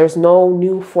speaking. There's no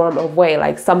new form of way,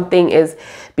 like something is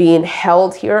being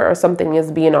held here or something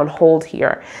is being on hold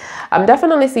here. I'm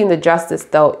definitely seeing the justice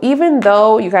though. Even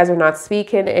though you guys are not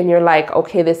speaking and you're like,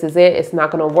 okay, this is it. It's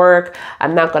not going to work.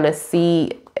 I'm not going to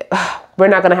see, we're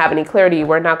not going to have any clarity.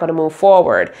 We're not going to move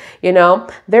forward. You know,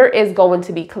 there is going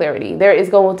to be clarity. There is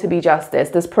going to be justice.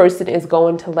 This person is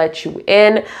going to let you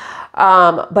in.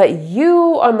 But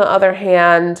you, on the other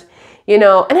hand, you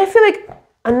know, and I feel like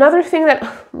another thing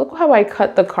that, look how I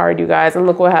cut the card, you guys, and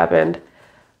look what happened.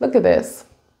 Look at this.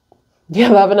 The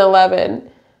 1111.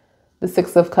 The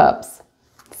 6 of Cups,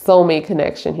 soulmate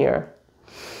connection here.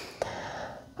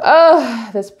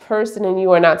 This person and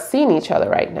you are not seeing each other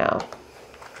right now.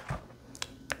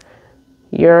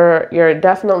 You're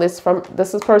definitely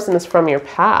this person is from your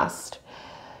past,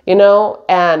 you know,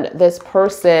 and this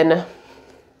person,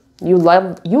 you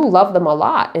love them a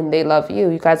lot and they love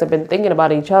you. You guys have been thinking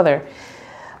about each other.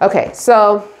 Okay,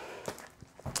 so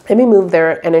let me move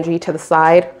their energy to the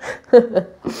side.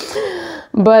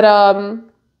 But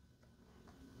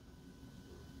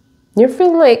you're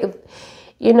feeling like,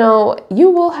 you know, you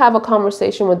will have a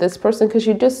conversation with this person because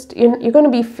you're going to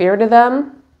be fair to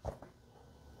them,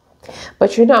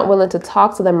 but you're not willing to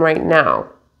talk to them right now.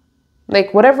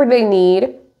 Like whatever they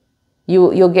need,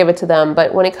 you'll give it to them.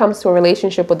 But when it comes to a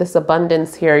relationship with this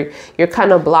abundance here, you're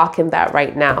kind of blocking that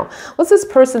right now. What's this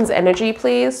person's energy,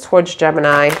 please, towards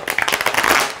Gemini?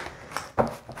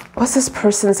 What's this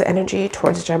person's energy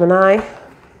towards Gemini?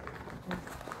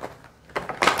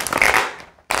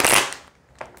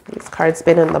 This card's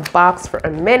been in the box for a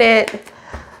minute.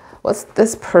 What's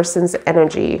this person's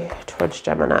energy towards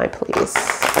Gemini, please?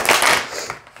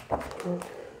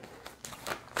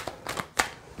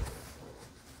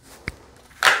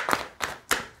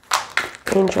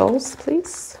 Angels,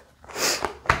 please.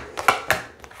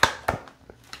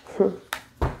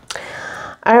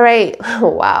 All right.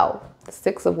 Wow. The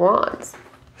 6 of Wands.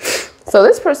 So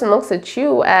this person looks at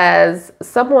you as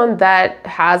someone that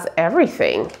has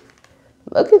everything.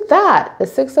 Look at that. The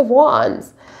 6 of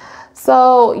Wands.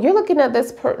 So you're looking at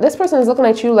this person is looking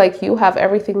at you like you have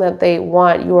everything that they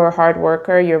want. You are a hard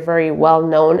worker. You're very well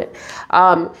known.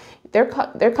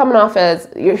 They're coming off as,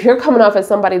 you're coming off as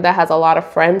somebody that has a lot of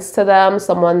friends to them,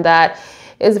 someone that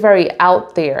is very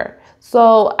out there.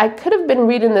 So I could have been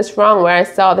reading this wrong where I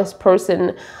saw this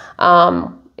person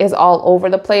is all over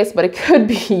the place, but it could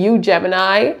be you,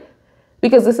 Gemini,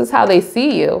 because this is how they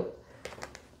see you.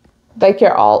 Like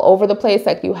you're all over the place,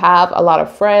 like you have a lot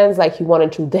of friends, like you want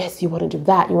to do this, you want to do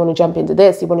that, you want to jump into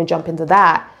this, you want to jump into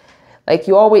that. Like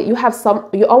you always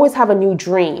have a new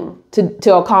dream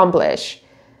to accomplish.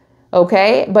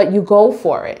 Okay, but you go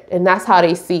for it, and that's how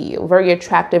they see you. Very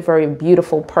attractive, very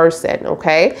beautiful person.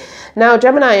 Okay, now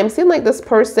Gemini, I'm seeing like this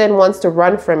person wants to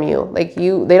run from you. Like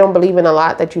they don't believe in a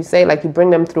lot that you say. Like you bring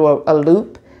them through a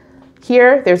loop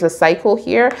here. There's a cycle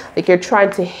here. Like you're trying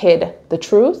to hide the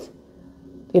truth.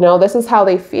 You know, this is how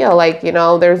they feel. Like, you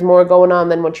know, there's more going on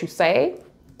than what you say.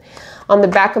 On the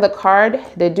back of the card,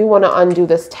 they do want to undo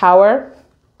this tower,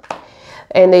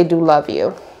 and they do love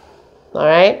you. All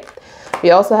right.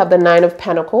 We also have the Nine of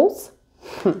Pentacles.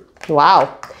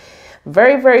 Wow.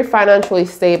 Very, very financially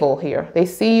stable here. They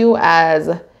see you as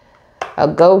a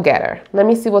go-getter. Let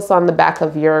me see what's on the back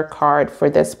of your card for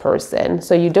this person.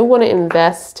 So you do want to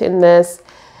invest in this.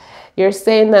 You're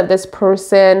saying that this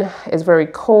person is very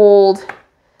cold.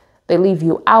 They leave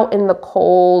you out in the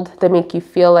cold. They make you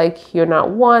feel like you're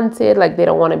not wanted, like they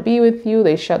don't want to be with you.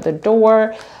 They shut the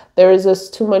door. There is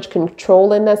just too much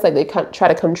control in this. Like they try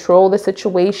to control the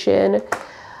situation.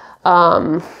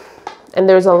 And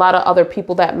there's a lot of other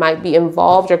people that might be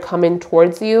involved or coming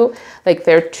towards you. Like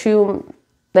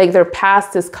their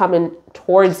past is coming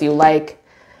towards you. Like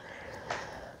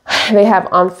they have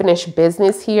unfinished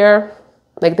business here.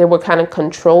 Like they would kind of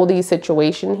control the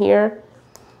situation here.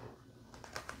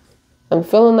 I'm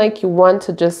feeling like you want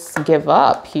to just give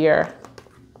up here.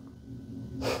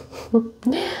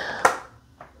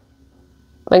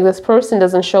 Like this person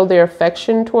doesn't show their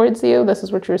affection towards you. This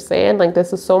is what you're saying. Like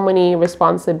this is so many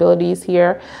responsibilities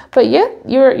here. But yet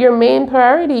your main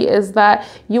priority is that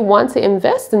you want to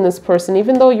invest in this person,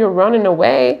 even though you're running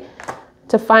away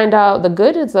to find out the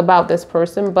goods about this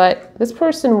person. But this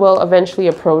person will eventually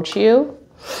approach you.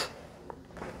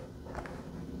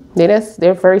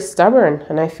 They're very stubborn.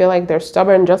 And I feel like they're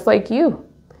stubborn just like you.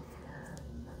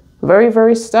 Very,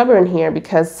 very stubborn here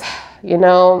because, you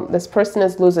know, this person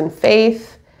is losing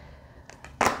faith.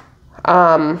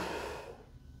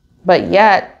 But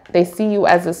yet they see you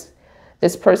as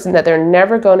this person that they're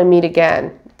never going to meet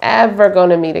again, ever going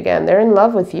to meet again. They're in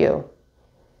love with you.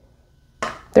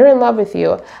 They're in love with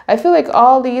you. I feel like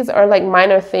all these are like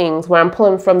minor things where I'm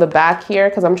pulling from the back here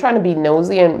because I'm trying to be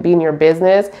nosy and be in your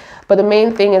business. But the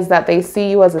main thing is that they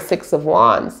see you as a Six of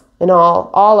Wands and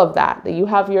all of that you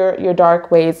have your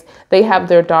dark ways. They have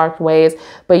their dark ways,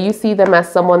 but you see them as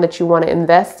someone that you want to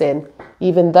invest in.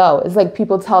 Even though it's like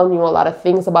people telling you a lot of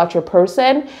things about your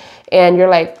person and you're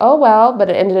like, oh, well, but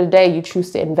at the end of the day, you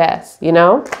choose to invest, you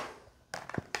know,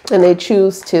 and they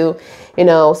choose to, you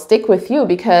know, stick with you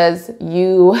because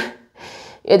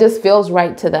it just feels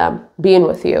right to them being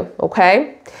with you.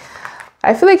 Okay.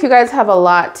 I feel like you guys have a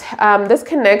lot. This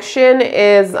connection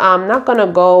is not going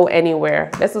to go anywhere.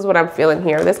 This is what I'm feeling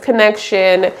here. This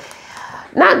connection,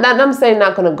 I'm saying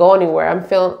not going to go anywhere.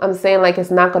 I'm saying like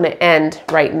it's not going to end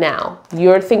right now.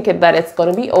 You're thinking that it's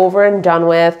going to be over and done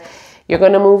with. You're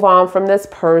going to move on from this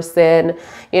person,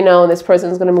 you know, and this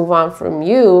person is going to move on from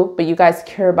you, but you guys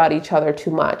care about each other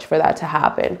too much for that to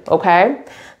happen. Okay.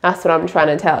 That's what I'm trying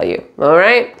to tell you. All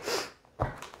right.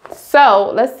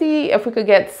 So let's see if we could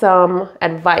get some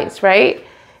advice, right?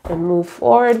 And move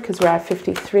forward because we're at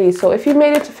 53. So if you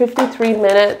made it to 53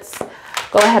 minutes,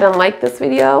 go ahead and like this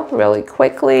video really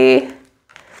quickly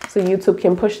so YouTube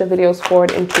can push the videos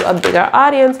forward into a bigger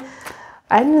audience.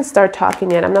 I didn't start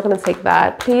talking yet. I'm not going to take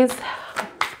that. Please,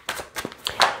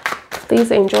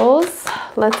 angels,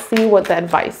 let's see what the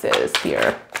advice is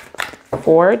here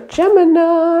for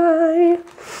Gemini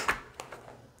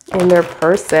and their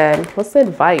person. What's the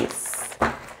advice?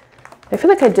 I feel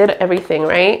like I did everything,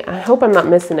 right? I hope I'm not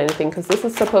missing anything because this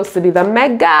is supposed to be the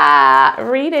mega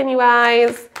reading, you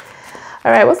guys.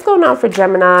 All right, what's going on for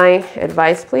Gemini?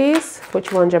 Advice, please.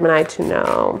 What you want Gemini to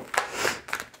know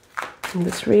in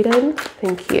this reading?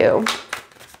 Thank you.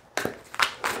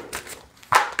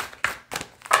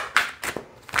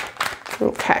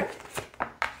 Okay.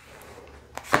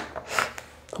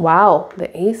 Wow,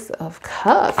 the Ace of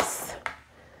Cups.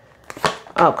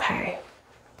 Okay.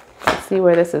 Let's see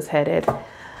where this is headed.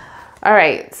 All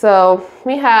right, so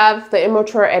we have the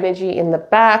immature energy in the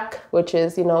back, which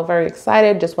is, you know, very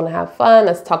excited, just want to have fun.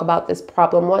 Let's talk about this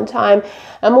problem one time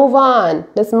and move on.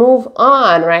 Let's move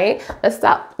on, right? Let's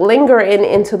stop lingering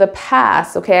into the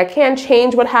past, okay? I can't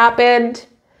change what happened.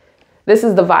 This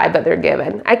is the vibe that they're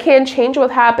given. I can't change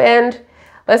what happened.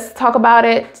 Let's talk about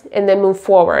it and then move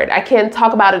forward. I can't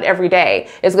talk about it every day.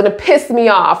 It's going to piss me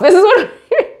off. This is what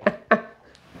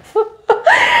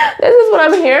this is what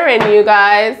I'm hearing, you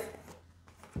guys.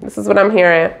 This is what I'm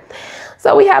hearing.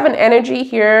 So we have an energy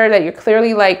here that you're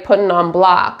clearly like putting on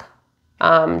block,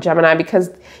 Gemini,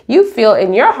 because you feel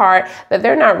in your heart that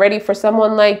they're not ready for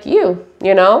someone like you.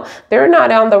 You know, they're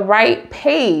not on the right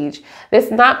page.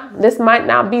 This might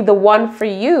not be the one for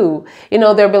you. You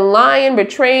know, they've been lying,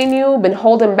 betraying you, been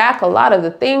holding back a lot of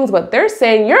the things, but they're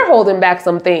saying you're holding back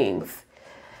some things.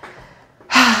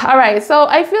 All right. So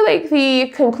I feel like the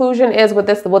conclusion is with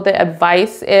this, what the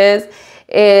advice is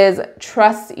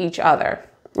trust each other.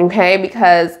 Okay.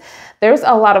 Because there's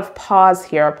a lot of pause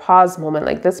here, a pause moment.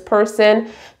 Like this person,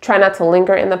 try not to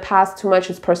linger in the past too much.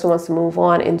 This person wants to move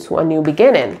on into a new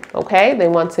beginning, okay? They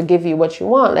want to give you what you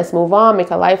want. Let's move on,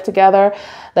 make a life together.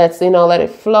 Let's, let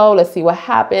it flow. Let's see what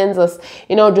happens. Let's,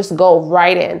 just go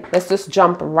right in. Let's just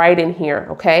jump right in here,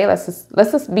 okay? Let's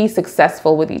just be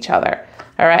successful with each other.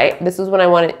 All right, this is what I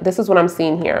wanted. This is what I'm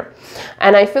seeing here.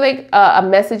 And I feel like a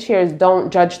message here is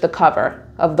don't judge the cover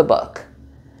of the book.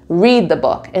 Read the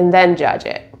book and then judge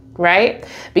it, right?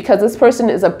 Because this person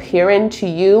is appearing to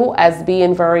you as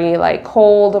being very like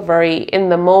cold, very in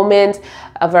the moment,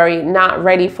 a very not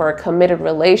ready for a committed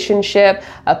relationship,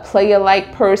 a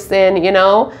player-like person,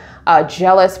 a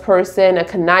jealous person, a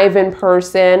conniving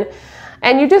person.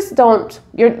 And you just don't,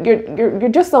 you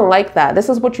just don't like that. This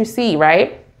is what you see,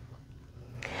 right?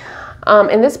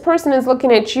 And this person is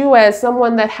looking at you as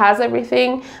someone that has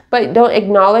everything, but don't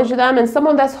acknowledge them, and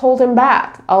someone that's holding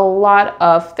back a lot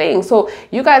of things. So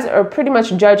you guys are pretty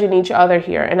much judging each other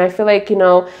here. And I feel like,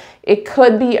 it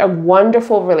could be a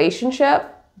wonderful relationship,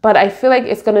 but I feel like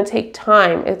it's going to take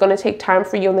time. It's going to take time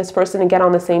for you and this person to get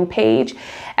on the same page.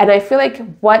 And I feel like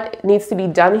what needs to be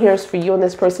done here is for you and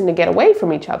this person to get away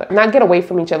from each other. Not get away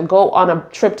from each other. Go on a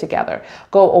trip together.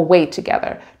 Go away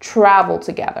together. Travel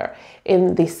together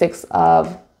in the Six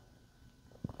of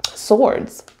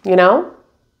Swords, I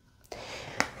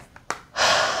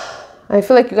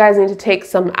feel like you guys need to take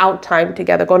some out time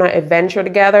together. Go on an adventure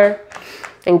together.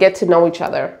 And get to know each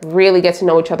other, really get to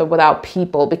know each other without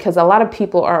people, because a lot of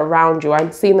people are around you.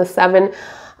 I'm seeing the Seven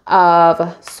of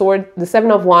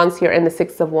Wands here and the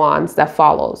Six of Wands that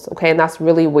follows. Okay. And that's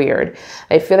really weird.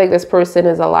 I feel like this person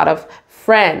is a lot of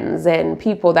friends and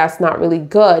people that's not really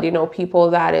good, people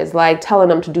that is like telling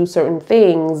them to do certain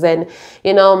things and,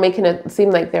 making it seem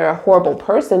like they're a horrible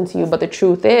person to you. But the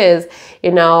truth is,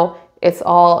 it's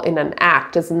all in an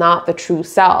act. It's not the true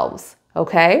selves.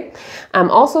 Okay.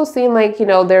 I'm also seeing like,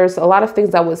 there's a lot of things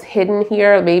that was hidden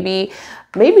here. Maybe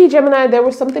Gemini, there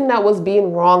was something that was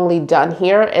being wrongly done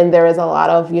here. And there is a lot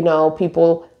of,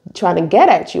 people trying to get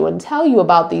at you and tell you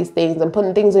about these things and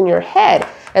putting things in your head,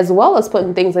 as well as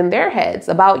putting things in their heads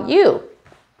about you.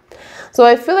 So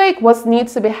I feel like what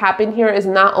needs to be happening here is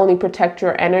not only protect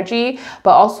your energy,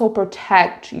 but also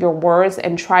protect your words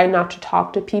and try not to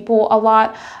talk to people a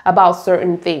lot about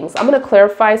certain things. I'm going to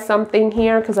clarify something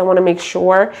here because I want to make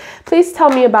sure. Please tell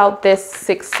me about this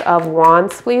Six of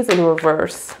Wands, please, in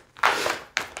reverse.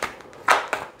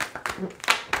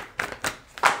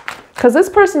 Because this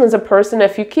person is a person,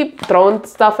 if you keep throwing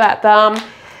stuff at them,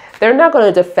 they're not going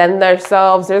to defend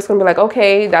themselves. They're just going to be like,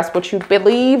 okay, that's what you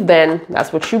believe, then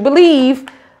that's what you believe.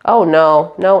 Oh,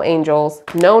 no, no, angels.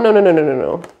 No, no, no, no, no, no,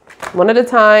 no. One at a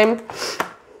time.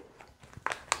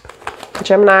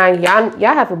 Gemini,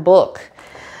 y'all have a book.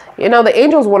 The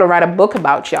angels want to write a book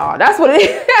about y'all. That's what it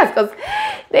is, because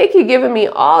they keep giving me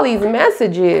all these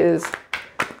messages.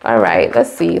 All right,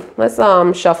 let's see. Let's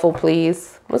shuffle,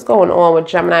 please. What's going on with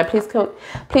Gemini? Please clarify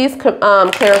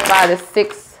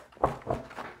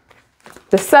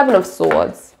the Seven of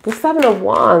Swords, the Seven of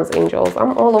Wands, angels.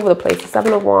 I'm all over the place. The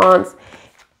Seven of Wands.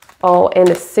 Oh, and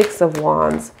the Six of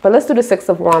Wands. But let's do the Six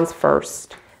of Wands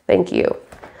first. Thank you.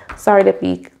 Sorry to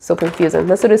be so confusing.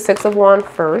 Let's do the Six of Wands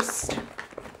first.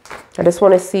 I just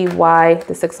want to see why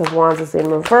the Six of Wands is in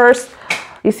reverse.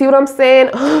 You see what I'm saying?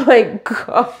 Oh my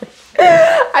God.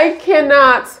 I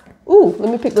cannot. Ooh, let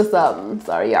me pick this up.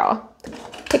 Sorry, y'all.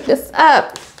 Pick this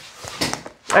up.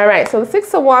 All right, so the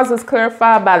Six of Wands is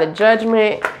clarified by the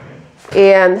Judgment.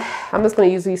 And I'm just going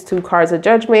to use these two cards, the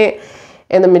Judgment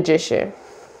and the Magician.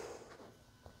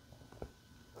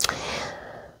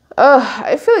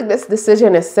 I feel like this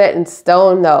decision is set in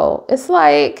stone, though. It's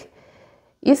like,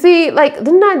 you see, like,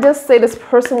 didn't I just say this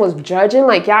person was judging?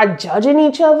 Like, y'all judging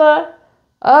each other?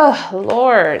 Oh,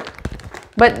 Lord.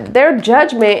 But their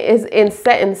judgment is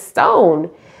set in stone.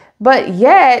 But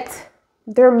yet,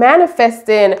 they're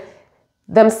manifesting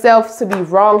themselves to be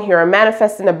wrong here and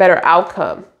manifesting a better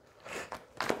outcome.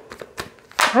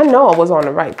 I know I was on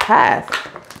the right path.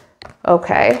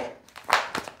 Okay.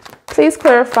 Please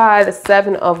clarify the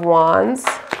Seven of Wands.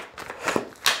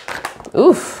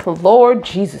 Oof, Lord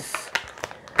Jesus.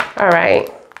 All right.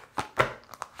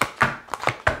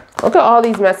 Look at all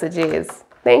these messages.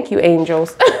 Thank you,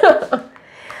 angels.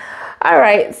 All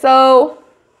right, so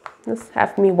this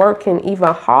have me working even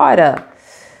harder.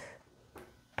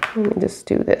 Let me just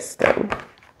do this then.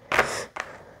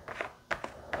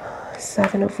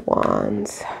 Seven of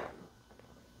Wands.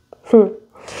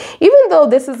 Even though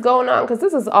this is going on, because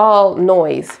this is all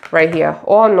noise right here,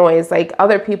 all noise, like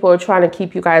other people are trying to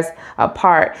keep you guys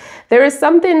apart. There is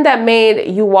something that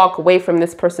made you walk away from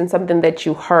this person, something that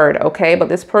you heard, okay? But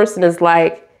this person is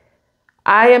like,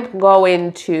 I am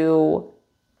going to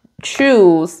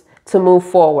choose to move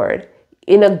forward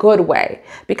in a good way.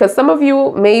 Because some of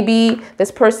you, maybe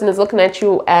this person is looking at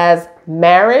you as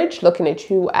marriage, looking at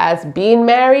you as being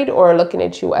married, or looking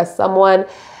at you as someone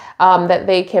that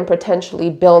they can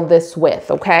potentially build this with,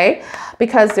 okay?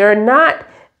 Because they're not,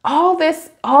 all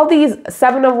these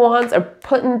Seven of Wands are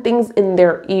putting things in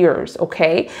their ears,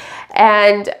 okay?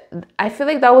 And I feel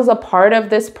like that was a part of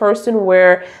this person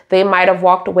where they might have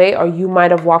walked away, or you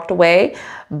might have walked away.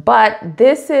 But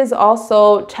this is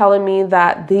also telling me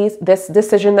that this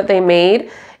decision that they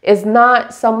made is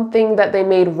not something that they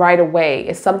made right away.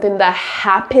 It's something that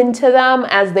happened to them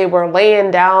as they were laying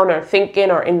down or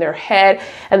thinking or in their head.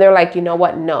 And they're like, you know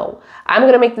what? No, I'm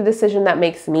going to make the decision that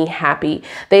makes me happy.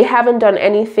 They haven't done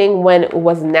anything when it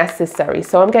was necessary.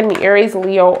 So I'm getting Aries,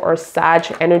 Leo, or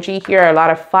Sag energy here. A lot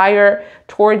of fire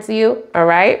towards you. All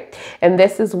right. And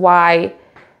this is why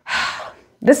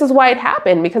it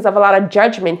happened, because of a lot of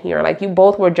judgment here. Like, you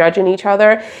both were judging each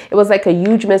other. It was like a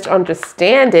huge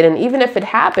misunderstanding. And even if it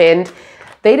happened,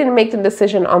 they didn't make the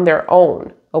decision on their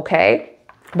own. Okay.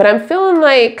 But I'm feeling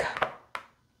like,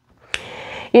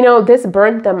 you know, this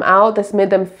burnt them out. This made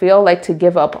them feel like to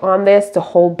give up on this, to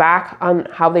hold back on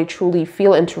how they truly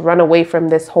feel, and to run away from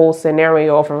this whole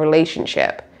scenario of a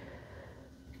relationship.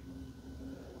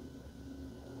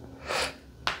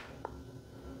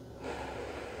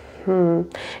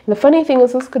 And the funny thing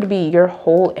is, this could be your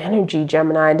whole energy,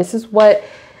 Gemini. This is what,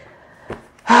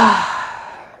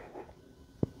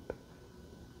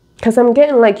 because I'm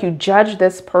getting like you judge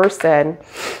this person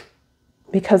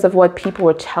because of what people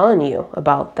were telling you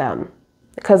about them.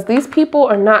 Because these people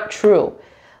are not true.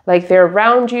 Like, they're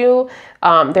around you.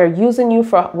 They're using you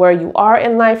for where you are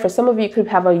in life. For some of you, could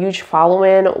have a huge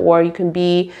following, or you can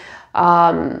be,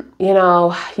 you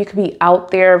know, you could be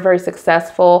out there, very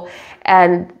successful.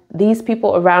 And these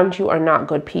people around you are not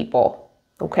good people.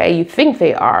 Okay. You think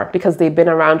they are because they've been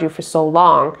around you for so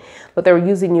long, but they're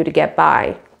using you to get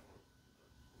by.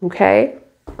 Okay.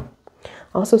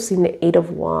 Also seen the Eight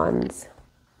of Wands.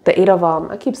 The Eight of,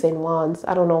 I keep saying wands.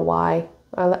 I don't know why.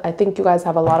 I think you guys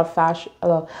have a lot of fashion,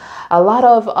 a lot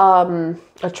of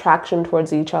attraction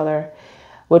towards each other,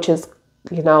 which is,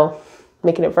 you know,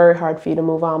 making it very hard for you to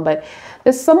move on. But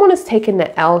someone is taking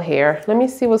the L here. Let me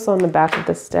see what's on the back of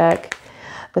this deck.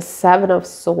 The Seven of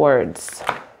Swords.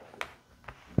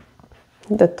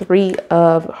 The Three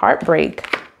of Heartbreak.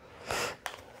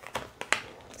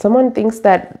 Someone thinks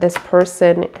that this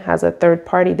person has a third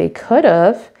party. They could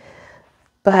have,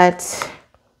 but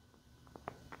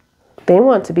they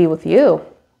want to be with you.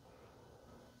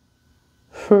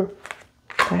 The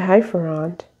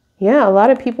Hierophant. Yeah, a lot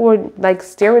of people were like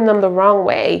steering them the wrong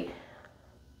way.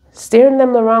 Steering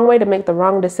them the wrong way to make the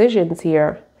wrong decisions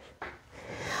here.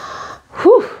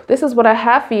 Whew, this is what I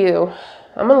have for you.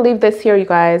 I'm going to leave this here, you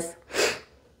guys.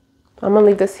 I'm going to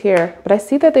leave this here. But I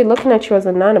see that they're looking at you as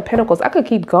a Nine of Pentacles. I could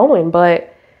keep going,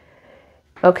 but...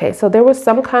 Okay, so there was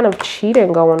some kind of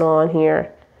cheating going on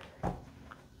here.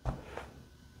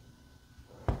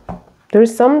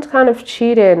 There's some kind of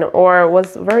cheating, or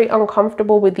was very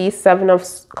uncomfortable with these Seven of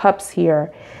Cups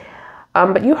here.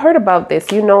 But you heard about this.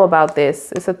 You know about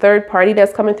this. It's a third party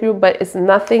that's coming through, but it's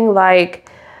nothing like...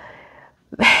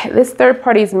 This third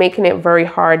party is making it very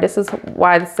hard. This is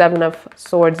why the Seven of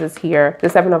Swords is here. The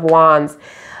Seven of Wands.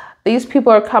 These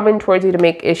people are coming towards you to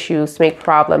make issues, to make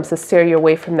problems, to steer you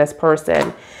away from this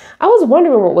person. I was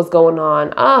wondering what was going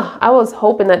on. I was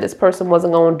hoping that this person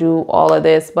wasn't going to do all of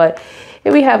this, but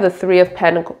here we have the Three of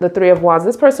Pentacles, the Three of Wands.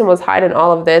 This person was hiding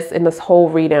all of this in this whole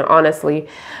reading, honestly.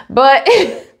 But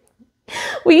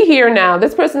we here now.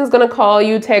 This person is going to call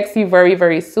you, text you very,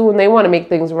 very soon. They want to make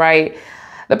things right.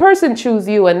 The person choose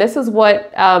you, and this is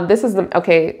what this is the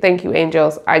okay. Thank you,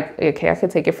 angels. I can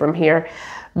take it from here,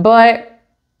 but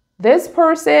this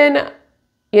person,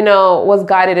 you know, was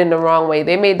guided in the wrong way.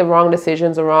 They made the wrong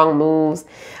decisions, the wrong moves.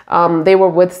 They were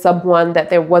with someone that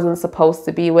they wasn't supposed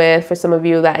to be with. For some of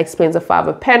you, that explains the Five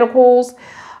of Pentacles,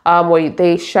 where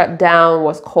they shut down,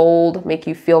 was cold, make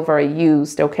you feel very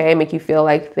used. Okay, make you feel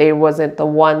like they wasn't the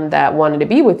one that wanted to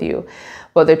be with you.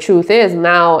 But the truth is,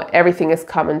 now everything is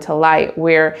coming to light,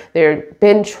 where they've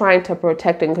been trying to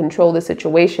protect and control the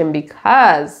situation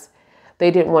because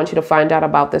they didn't want you to find out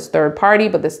about this third party,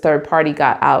 but this third party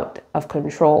got out of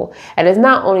control. And it's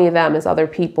not only them, it's other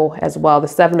people as well. The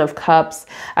Seven of Cups.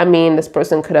 I mean, this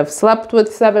person could have slept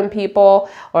with 7 people,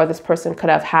 or this person could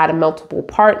have had multiple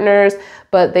partners,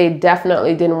 but they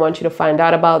definitely didn't want you to find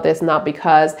out about this, not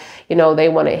because, you know, they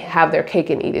want to have their cake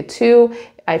and eat it too.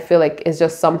 I feel like it's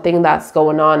just something that's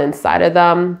going on inside of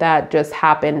them that just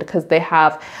happened because they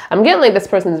have, I'm getting like this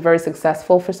person is very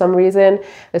successful for some reason.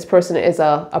 This person is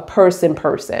a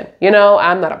person. You know,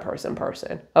 I'm not a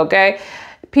person, okay?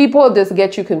 People just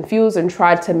get you confused and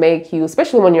try to make you,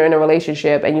 especially when you're in a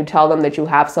relationship and you tell them that you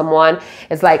have someone,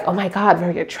 it's like, oh my God,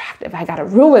 very attractive. I got to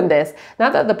ruin this.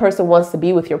 Not that the person wants to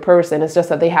be with your person. It's just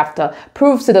that they have to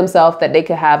prove to themselves that they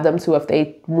could have them too if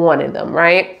they wanted them,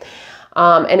 right?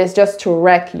 And it's just to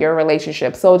wreck your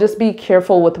relationship. So just be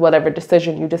careful with whatever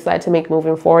decision you decide to make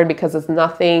moving forward, because it's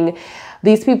nothing.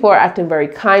 These people are acting very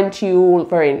kind to you,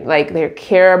 very like they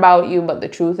care about you. But the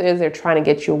truth is they're trying to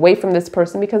get you away from this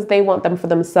person because they want them for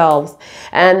themselves.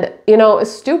 And, you know,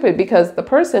 it's stupid because the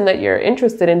person that you're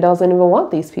interested in doesn't even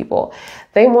want these people.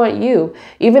 They want you.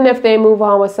 Even if they move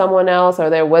on with someone else or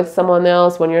they're with someone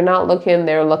else, when you're not looking,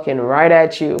 they're looking right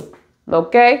at you.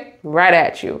 Okay? Right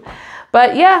at you.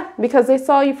 But yeah, because they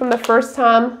saw you from the first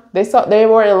time, they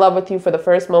were in love with you for the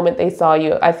first moment they saw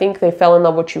you. I think they fell in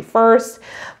love with you first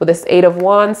with this 8 of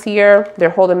Wands here. They're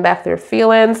holding back their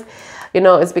feelings. You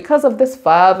know, it's because of this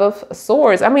 5 of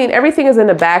Swords. I mean, everything is in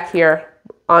the back here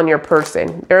on your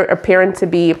person. They're appearing to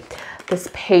be this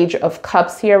Page of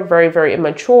Cups here, very, very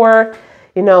immature,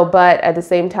 you know, but at the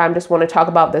same time, just want to talk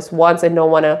about this once and don't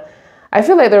want to, I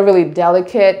feel like they're really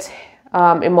delicate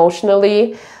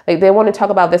emotionally. Like they want to talk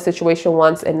about this situation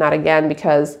once and not again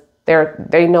because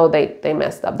they know they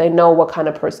messed up. They know what kind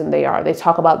of person they are. They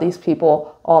talk about these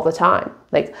people all the time.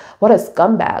 Like, what a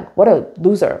scumbag, what a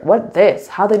loser, what this,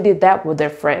 how they did that with their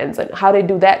friends and how they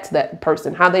do that to that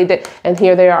person, how they did. And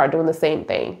here they are doing the same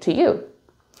thing to you.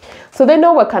 So they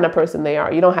know what kind of person they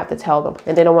are. You don't have to tell them,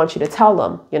 and they don't want you to tell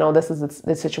them, you know, this is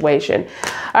the situation.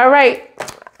 All right.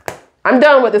 I'm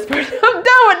done with this person. I'm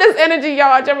done with this energy,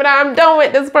 y'all. Gemini, I'm done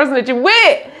with this person that you're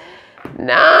with.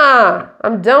 Nah,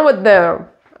 I'm done with them.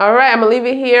 All right, I'm going to leave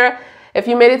it here. If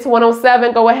you made it to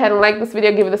 107, go ahead and like this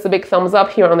video. Give this a big thumbs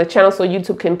up here on the channel so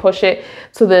YouTube can push it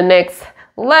to the next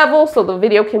level so the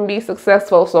video can be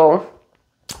successful. So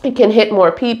it can hit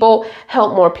more people,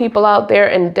 help more people out there,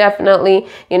 and definitely,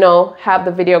 you know, have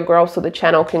the video grow so the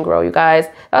channel can grow, you guys.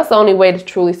 That's the only way to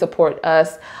truly support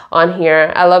us on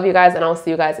here. I love you guys, and I'll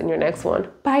see you guys in your next one.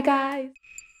 Bye, guys.